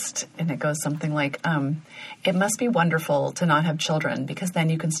novelist, and it goes something like, it must be wonderful to not have children because then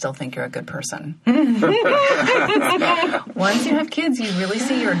you can still think you're a good person. Once you have kids, you really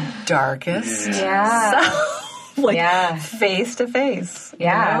see your darkest self, face to face.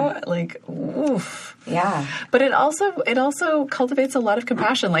 Yeah. You know? Like, oof. Yeah. But it also cultivates a lot of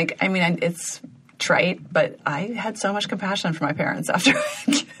compassion. Like, I mean, it's trite, but I had so much compassion for my parents after I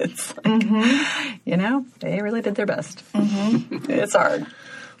had kids. Like, you know, they really did their best. It's hard.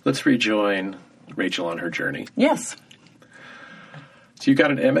 Let's rejoin Rachel on her journey. Yes. So you got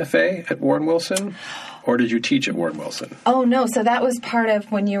an MFA at Warren Wilson, or did you teach at Warren Wilson? Oh, no. So that was part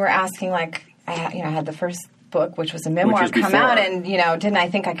of when you were asking, like, I had the first book, which was a memoir, come out, and, didn't I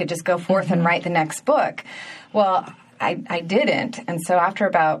think I could just go forth and write the next book? Well, I didn't. And so after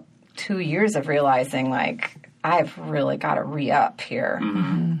about 2 years of realizing, like, I've really got to re-up here.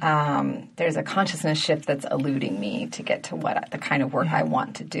 There's a consciousness shift that's eluding me to get to the kind of work I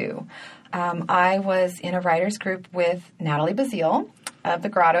want to do. I was in a writer's group with Natalie Bazile of The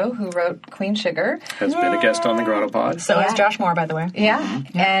Grotto, who wrote Queen Sugar. Has been a guest on The Grotto Pod. So has Josh Moore, by the way. Yeah.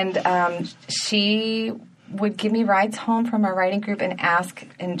 And she would give me rides home from our writing group and ask,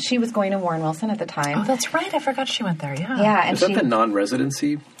 and she was going to Warren Wilson at the time. Oh, that's right. I forgot she went there. Yeah. Yeah. And Is that the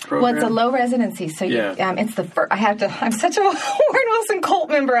non-residency program? Well, it's a low residency, so it's the first. I'm such a Warren Wilson cult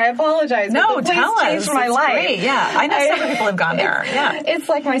member. I apologize. No, but the place tell us. changed my It's life. Great. Yeah, I know several people have gone there. Yeah, it's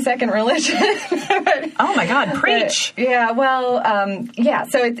like my second religion. Oh my God, preach!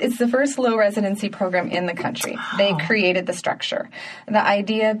 So it's the first low residency program in the country. They created the structure. The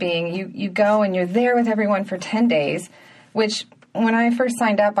idea being, you go and you're there with everyone for 10 days, which when I first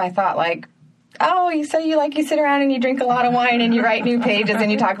signed up, I thought, like, oh, you sit around and you drink a lot of wine and you write new pages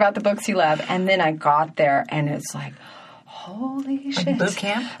and you talk about the books you love. And then I got there and it's like, holy shit. Like boot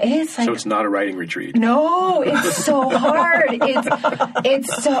camp? It's like, so it's not a writing retreat. No, it's so hard.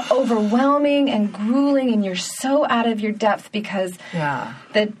 It's so overwhelming and grueling, and you're so out of your depth because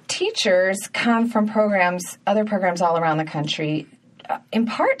the teachers come from other programs all around the country, in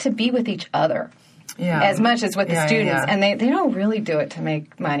part to be with each other. As much as with the students. And they don't really do it to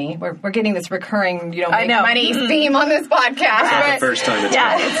make money. We're getting this recurring, make money theme on this podcast. It's not the first time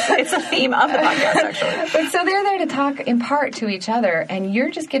it's a theme of the podcast, actually. But so they're there to talk in part to each other, and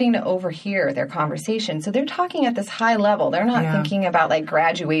you're just getting to overhear their conversation. So they're talking at this high level. They're not thinking about, like,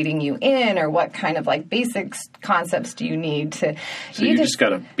 graduating you in or what kind of, like, basic concepts do you need to... So you just got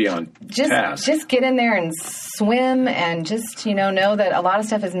to be on task. Just get in there and swim and just, know that a lot of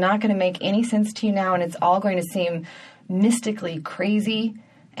stuff is not going to make any sense to you now, and it's all going to seem mystically crazy,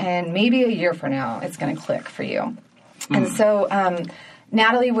 and maybe a year from now it's going to click for you. And so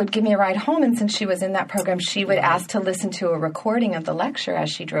Natalie would give me a ride home, and since she was in that program, she would ask to listen to a recording of the lecture as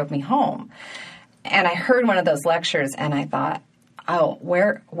she drove me home. And I heard one of those lectures, and I thought, oh,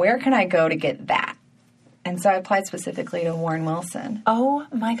 where can I go to get that? And so I applied specifically to Warren Wilson. Oh,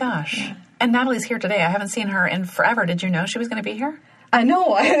 my gosh. Yeah. And Natalie's here today. I haven't seen her in forever. Did you know she was going to be here? I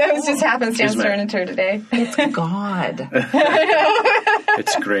know. That was just happenstance turning into her today. It's God.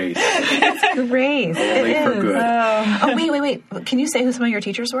 It's grace. It's grace. Only for good. Oh, wait. Can you say who some of your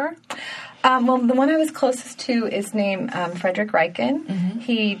teachers were? Well, the one I was closest to is named Frederick Reichen.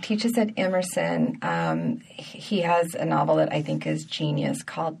 He teaches at Emerson. He has a novel that I think is genius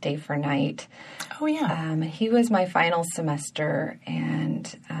called Day for Night. Oh, yeah. He was my final semester,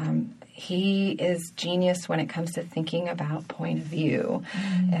 and he is genius when it comes to thinking about point of view.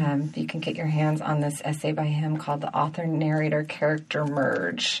 You can get your hands on this essay by him called The Author-Narrator-Character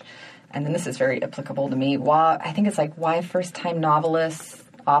Merge. And then this is very applicable to me. I think it's like why first-time novelists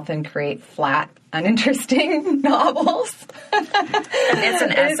often create flat, uninteresting novels. It's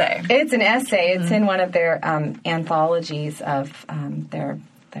an essay. It's an essay. It's in one of their anthologies of their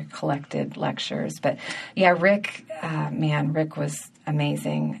collected lectures. But yeah, Rick was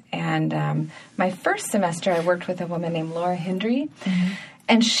amazing. And my first semester, I worked with a woman named Laura Hendry.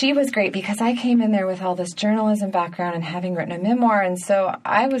 And she was great because I came in there with all this journalism background and having written a memoir. And so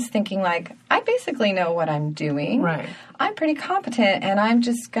I was thinking, like, I basically know what I'm doing. Right. I'm pretty competent, and I'm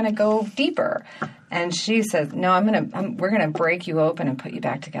just going to go deeper. And she said, no, we're going to break you open and put you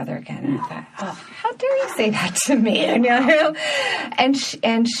back together again. And I thought, oh, how dare you say that to me?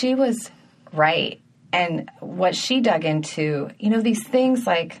 And she was right. And what she dug into, these things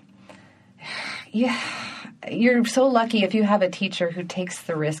like, you're so lucky if you have a teacher who takes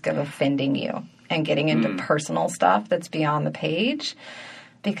the risk of offending you and getting into personal stuff that's beyond the page.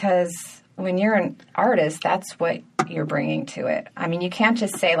 because when you're an artist, that's what you're bringing to it. I mean, you can't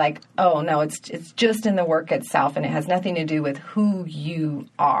just say like, oh, no, it's just in the work itself and it has nothing to do with who you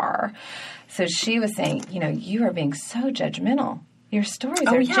are. So she was saying, you are being so judgmental. Your stories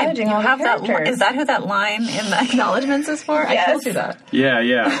are judging all the characters. Is that who that line in the acknowledgments is for? Yes. I told you that.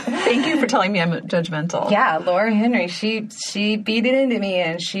 Yeah. Thank you for telling me I'm judgmental. Yeah, Laura Henry, she beat it into me,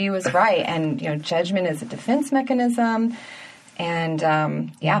 and she was right. And, judgment is a defense mechanism. And,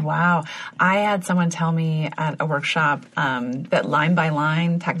 Wow. I had someone tell me at a workshop that line by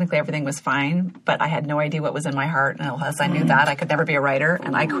line, technically everything was fine, but I had no idea what was in my heart. And unless I knew that, I could never be a writer.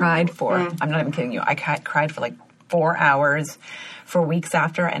 And I cried I'm not even kidding you, I cried for like 4 hours for weeks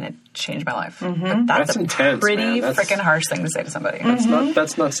after, and it changed my life. But that's a intense, pretty freaking harsh thing to say to somebody.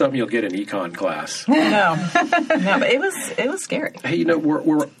 That's not something you'll get in econ class. No, but it was scary. Hey,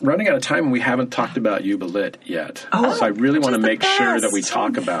 we're running out of time and we haven't talked about Yuba Lit yet. So I really want to make sure that we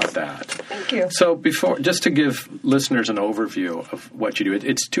talk about that. Thank you. So just to give listeners an overview of what you do,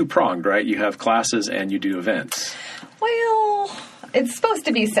 it's two-pronged, right? You have classes and you do events. Well, it's supposed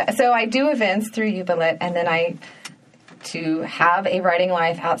to be so I do events through Yuba Lit, and then to have a writing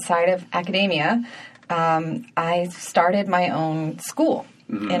life outside of academia, I started my own school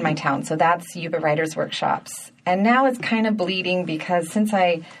in my town. So that's Yuba Writers Workshops. And now it's kind of bleeding because since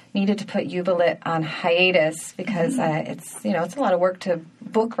I needed to put Yuba Lit on hiatus because it's a lot of work to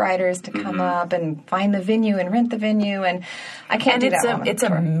book writers to come up and find the venue and rent the venue, and I can't do that. It's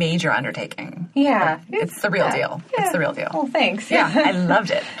a major undertaking. Yeah. It's the real deal. Yeah. It's the real deal. Oh, thanks. Yeah, I loved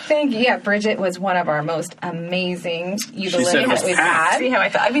it. Thank you. Yeah, Bridget was one of our most amazing Yuba Lit that we've had. See how I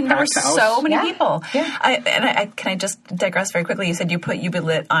felt? I mean, there were so many people. Yeah. Can I just digress very quickly? You said you put Yuba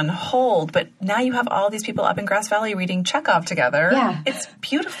Lit on hold, but now you have all these people up in Grass Valley reading Chekhov together. Yeah. It's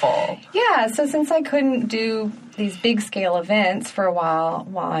beautiful. Yeah, so since I couldn't do these big-scale events for a while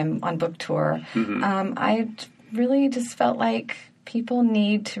I'm on book tour, I really just felt like people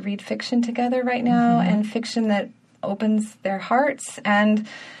need to read fiction together right now, and fiction that opens their hearts. And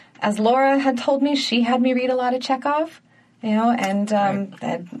as Laura had told me, she had me read a lot of Chekhov, and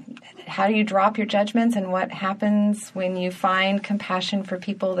how do you drop your judgments and what happens when you find compassion for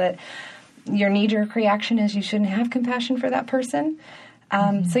people that your knee-jerk reaction is you shouldn't have compassion for that person.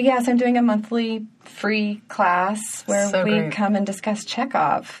 So I'm doing a monthly free class where we come and discuss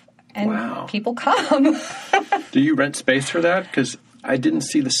Chekhov, and people come. Do you rent space for that? Because I didn't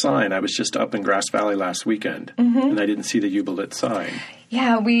see the sign. I was just up in Grass Valley last weekend, and I didn't see the Yuba Lit sign.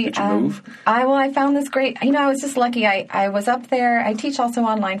 Yeah, Did you move? I found this great. I was just lucky. I was up there. I teach also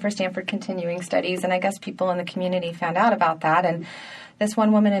online for Stanford Continuing Studies, and I guess people in the community found out about that. And this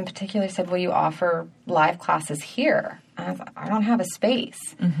one woman in particular said, "Will you offer live classes here?" And I thought, I don't have a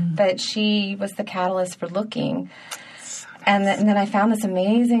space, but she was the catalyst for looking. And then I found this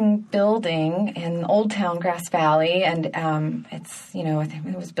amazing building in Old Town Grass Valley, and it's I think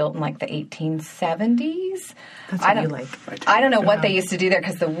it was built in like the 1870s. That's what you like. I don't know what they used to do there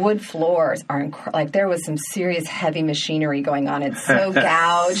because the wood floors are like there was some serious heavy machinery going on. It's so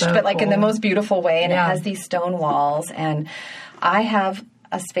gouged, but like in the most beautiful way, and it has these stone walls. And I have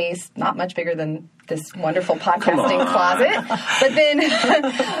a space not much bigger than this wonderful podcasting closet,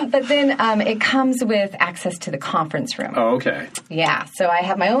 but then it comes with access to the conference room. Oh, okay. Yeah, so I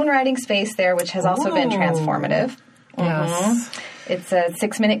have my own writing space there, which has also been transformative. Yes. It's a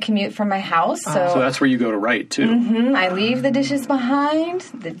 6-minute commute from my house. So that's where you go to write, too. I leave the dishes behind.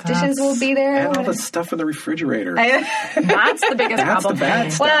 The dishes will be there. And all the stuff in the refrigerator. That's the biggest problem. The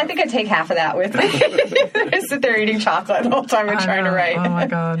bad stuff. Well, I think I take half of that with me. I sit there eating chocolate the whole time I'm trying to write. Oh, my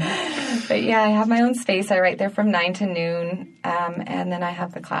God. But yeah, I have my own space. I write there from 9 to noon, and then I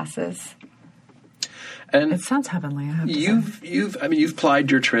have the classes. And it sounds heavenly. I have to say. You've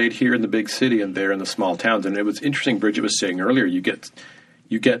plied your trade here in the big city and there in the small towns. And it was interesting. Bridget was saying earlier, you get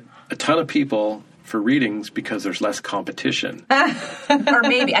a ton of people for readings because there's less competition. Or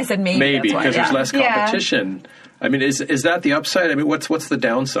maybe I said maybe. Maybe because there's less competition. I mean, is that the upside? I mean, what's the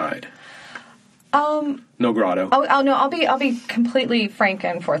downside? No grotto. Oh no, I'll be completely frank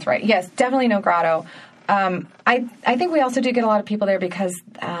and forthright. Yes, definitely no grotto. I think we also do get a lot of people there because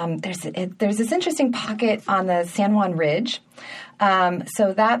there's this interesting pocket on the San Juan Ridge.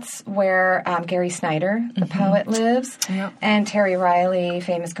 So that's where Gary Snyder, the poet, lives, and Terry Riley,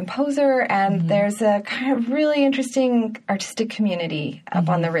 famous composer. And there's a kind of really interesting artistic community up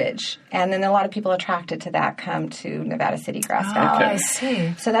on the ridge. And then a lot of people attracted to that come to Nevada City, Grass Valley. I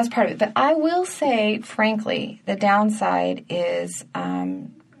see. So that's part of it. But I will say, frankly, the downside is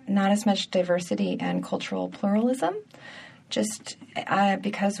not as much diversity and cultural pluralism, just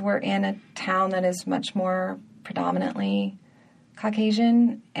because we're in a town that is much more predominantly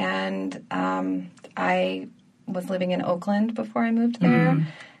Caucasian, and I was living in Oakland before I moved there,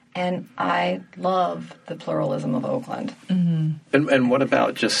 and I love the pluralism of Oakland. And what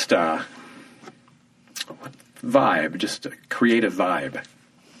about just vibe, just a creative vibe?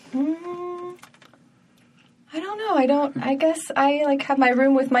 I don't know. I guess I like have my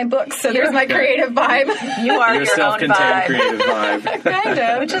room with my books, so there's my creative vibe. You are Your your own self-contained vibe, creative vibe. Kind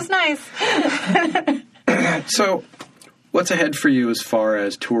of. which is nice. So, what's ahead for you as far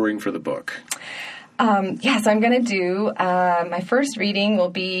as touring for the book? Yes, I'm going to do my first reading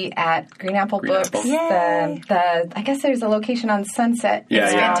will be at Green Apple Green Books. Apple. Yay. I guess there's a location on Sunset. Yeah,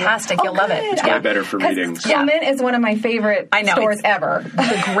 It's yeah. fantastic. You'll love it. It's way better for readings. Clement is one of my favorite I know, stores it's- ever.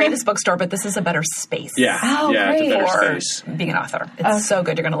 The greatest bookstore, but this is a better space. Yeah, Oh, yeah, it's a great. better For space. being an author. It's so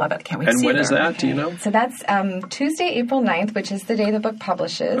good. You're going to love it. Can't wait to And see when you is there. that? Do you know? So that's Tuesday, April 9th, which is the day the book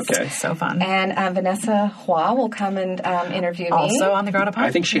publishes. Okay. So fun. And Vanessa Hua will come and interview me. Also on the Grotto Pod. I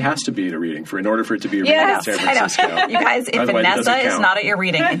think she has to be at a reading in order for it to be a reading Yes, in San I know. Francisco. You guys, if Otherwise, it Vanessa doesn't is count. not at your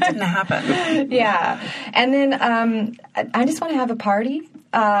reading, it didn't happen. Yeah. And then I just want to have a party.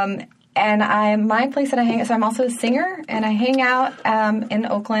 And my place that I hang out, so I'm also a singer, and I hang out in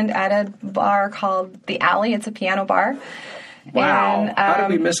Oakland at a bar called The Alley. It's a piano bar. Wow. And, How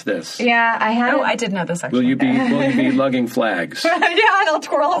did we miss this? Yeah, I had Oh, I did know this actually. Will you be lugging flags? yeah, and I'll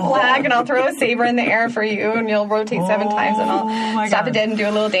twirl a flag and I'll throw a saber in the air for you, and you'll rotate 7 times, and I'll my stop God. it dead and do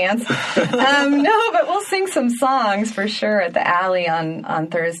a little dance. No, but we'll sing some songs for sure at the Alley on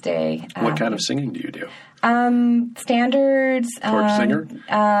Thursday. What kind of singing do you do? Standards. Torch singer?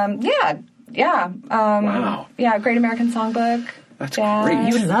 Yeah. Wow. Yeah, Great American Songbook. That's jazz. great.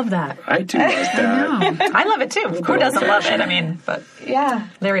 You would love that. I do like that. I love it too. Who doesn't love it? I mean, but Yeah.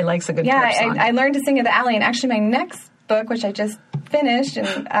 Larry likes a good Yeah, torch song. I learned to sing at the Alley, and actually my next book, which I just finished,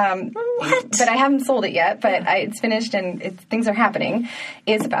 and but I haven't sold it yet, but it's finished and things are happening,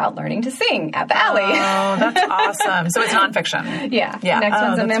 is about learning to sing at the Alley. Oh, that's awesome. So it's nonfiction. Yeah. Yeah. Next Oh,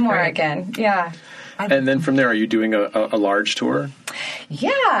 one's a that's memoir great. again. Yeah. And then from there, are you doing a large tour?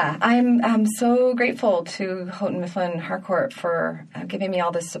 Yeah, I'm so grateful to Houghton Mifflin Harcourt for giving me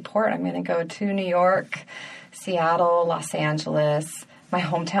all this support. I'm going to go to New York, Seattle, Los Angeles, my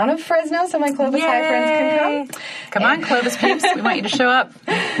hometown of Fresno, so my Clovis High friends can come. Come on, Clovis peeps. We want you to show up.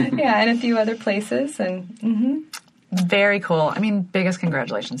 Yeah, and a few other places. And Very cool. I mean, biggest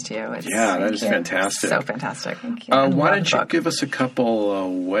congratulations to you. It's Yeah, that is fantastic. so fantastic. Why love don't the you book. give us a couple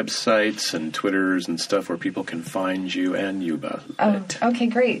websites and Twitters and stuff where people can find you and Yuba? Oh, okay,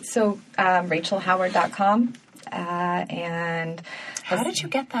 great. So RachelHoward.com and How did you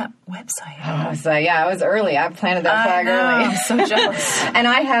get that website? so yeah, I was early. I planted that flag early. I'm so jealous. And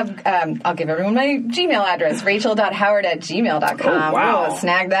I have, I'll give everyone my Gmail address, rachel.howard@gmail.com. Oh, wow. Ooh,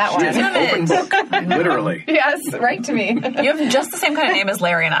 snag that She is one. an open book, literally. Yes, right to me. You have just the same kind of name as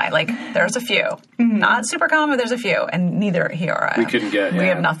Larry and I. Like, there's a few. Not super common, but there's a few. And neither he or I. We couldn't get, We yeah.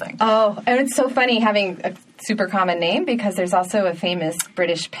 have nothing. Oh, and it's so funny having a super common name because there's also a famous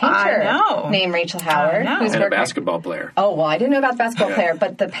British painter I know. named Rachel Howard. I know. Who's And a worked- basketball player. Oh, well, I didn't know about the basketball Yeah. player,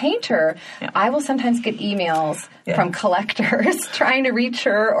 but the painter, I will sometimes get emails from collectors trying to reach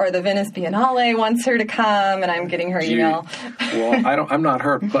her, or the Venice Biennale wants her to come, and I'm getting her email. Well, I'm not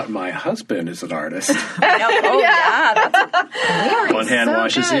her, but my husband is an artist. That's One hand so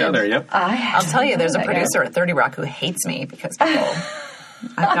washes the good. other, yep. I'll tell you, there's a that yet. producer at 30 Rock who hates me because people.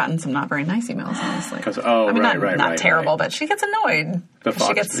 I've gotten some not very nice emails, honestly. 'Cause- oh, I mean, right, not right, terrible, right. but she gets annoyed. The Fox-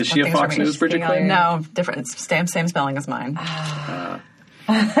 She gets is she a things Fox from me. News Bridget Quinn? No, different. It's same spelling as mine.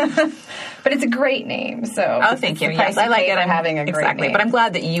 But it's a great name, so. Oh, thank you. it's the price Yes, I like pay it. for I'm having a great exactly, name. but I'm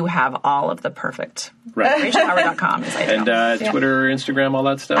glad that you have all of the perfect. Right. RachelHoward.com is ideal. And Twitter, Instagram, all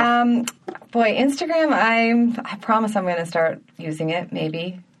that stuff? Boy, Instagram, I promise I'm going to start using it,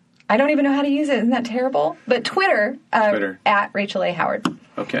 maybe. I don't even know how to use it. Isn't that terrible? But Twitter. At Rachel A. Howard.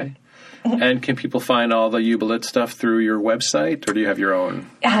 Okay. And can people find all the Yubalit stuff through your website, or do you have your own?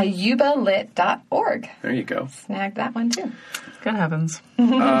 Yubalit.org. There you go. Snag that one, too. Good heavens.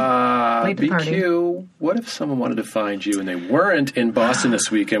 Late to party. BQ, what if someone wanted to find you and they weren't in Boston this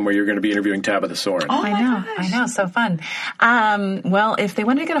weekend where you're going to be interviewing Tabitha Soren? Oh, I know, so fun. Well, if they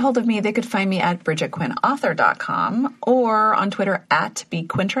wanted to get a hold of me, they could find me at BridgetQuinnAuthor.com or on Twitter at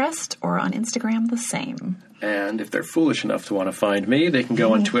BQuinterest or on Instagram the same. And if they're foolish enough to want to find me, they can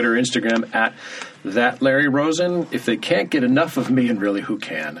go on Twitter, Instagram at @ThatLarryRosen. If they can't get enough of me, and really who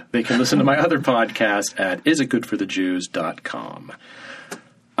can, they can listen to my other podcast at isitgoodforthejews.com.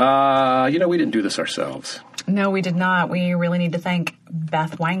 We didn't do this ourselves. No, we did not. We really need to thank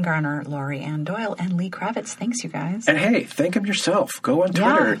Beth Weingarner, Laurie Ann Doyle, and Lee Kravitz. Thanks, you guys. And hey, thank them yourself. Go on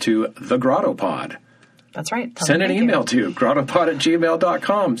Twitter to The Grotto Pod. That's right. Tell Send them an thank you. email to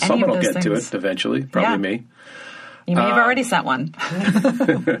grottopod@gmail.com. Someone will those get to it things. eventually, probably Yeah. me. You may have already sent one.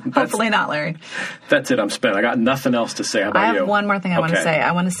 Hopefully not, Larry. That's it. I'm spent. I got nothing else to say. How about I you? have one more thing I want to Okay. say.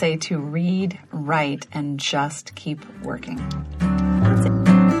 I want to say to read, write, and just keep working. That's it.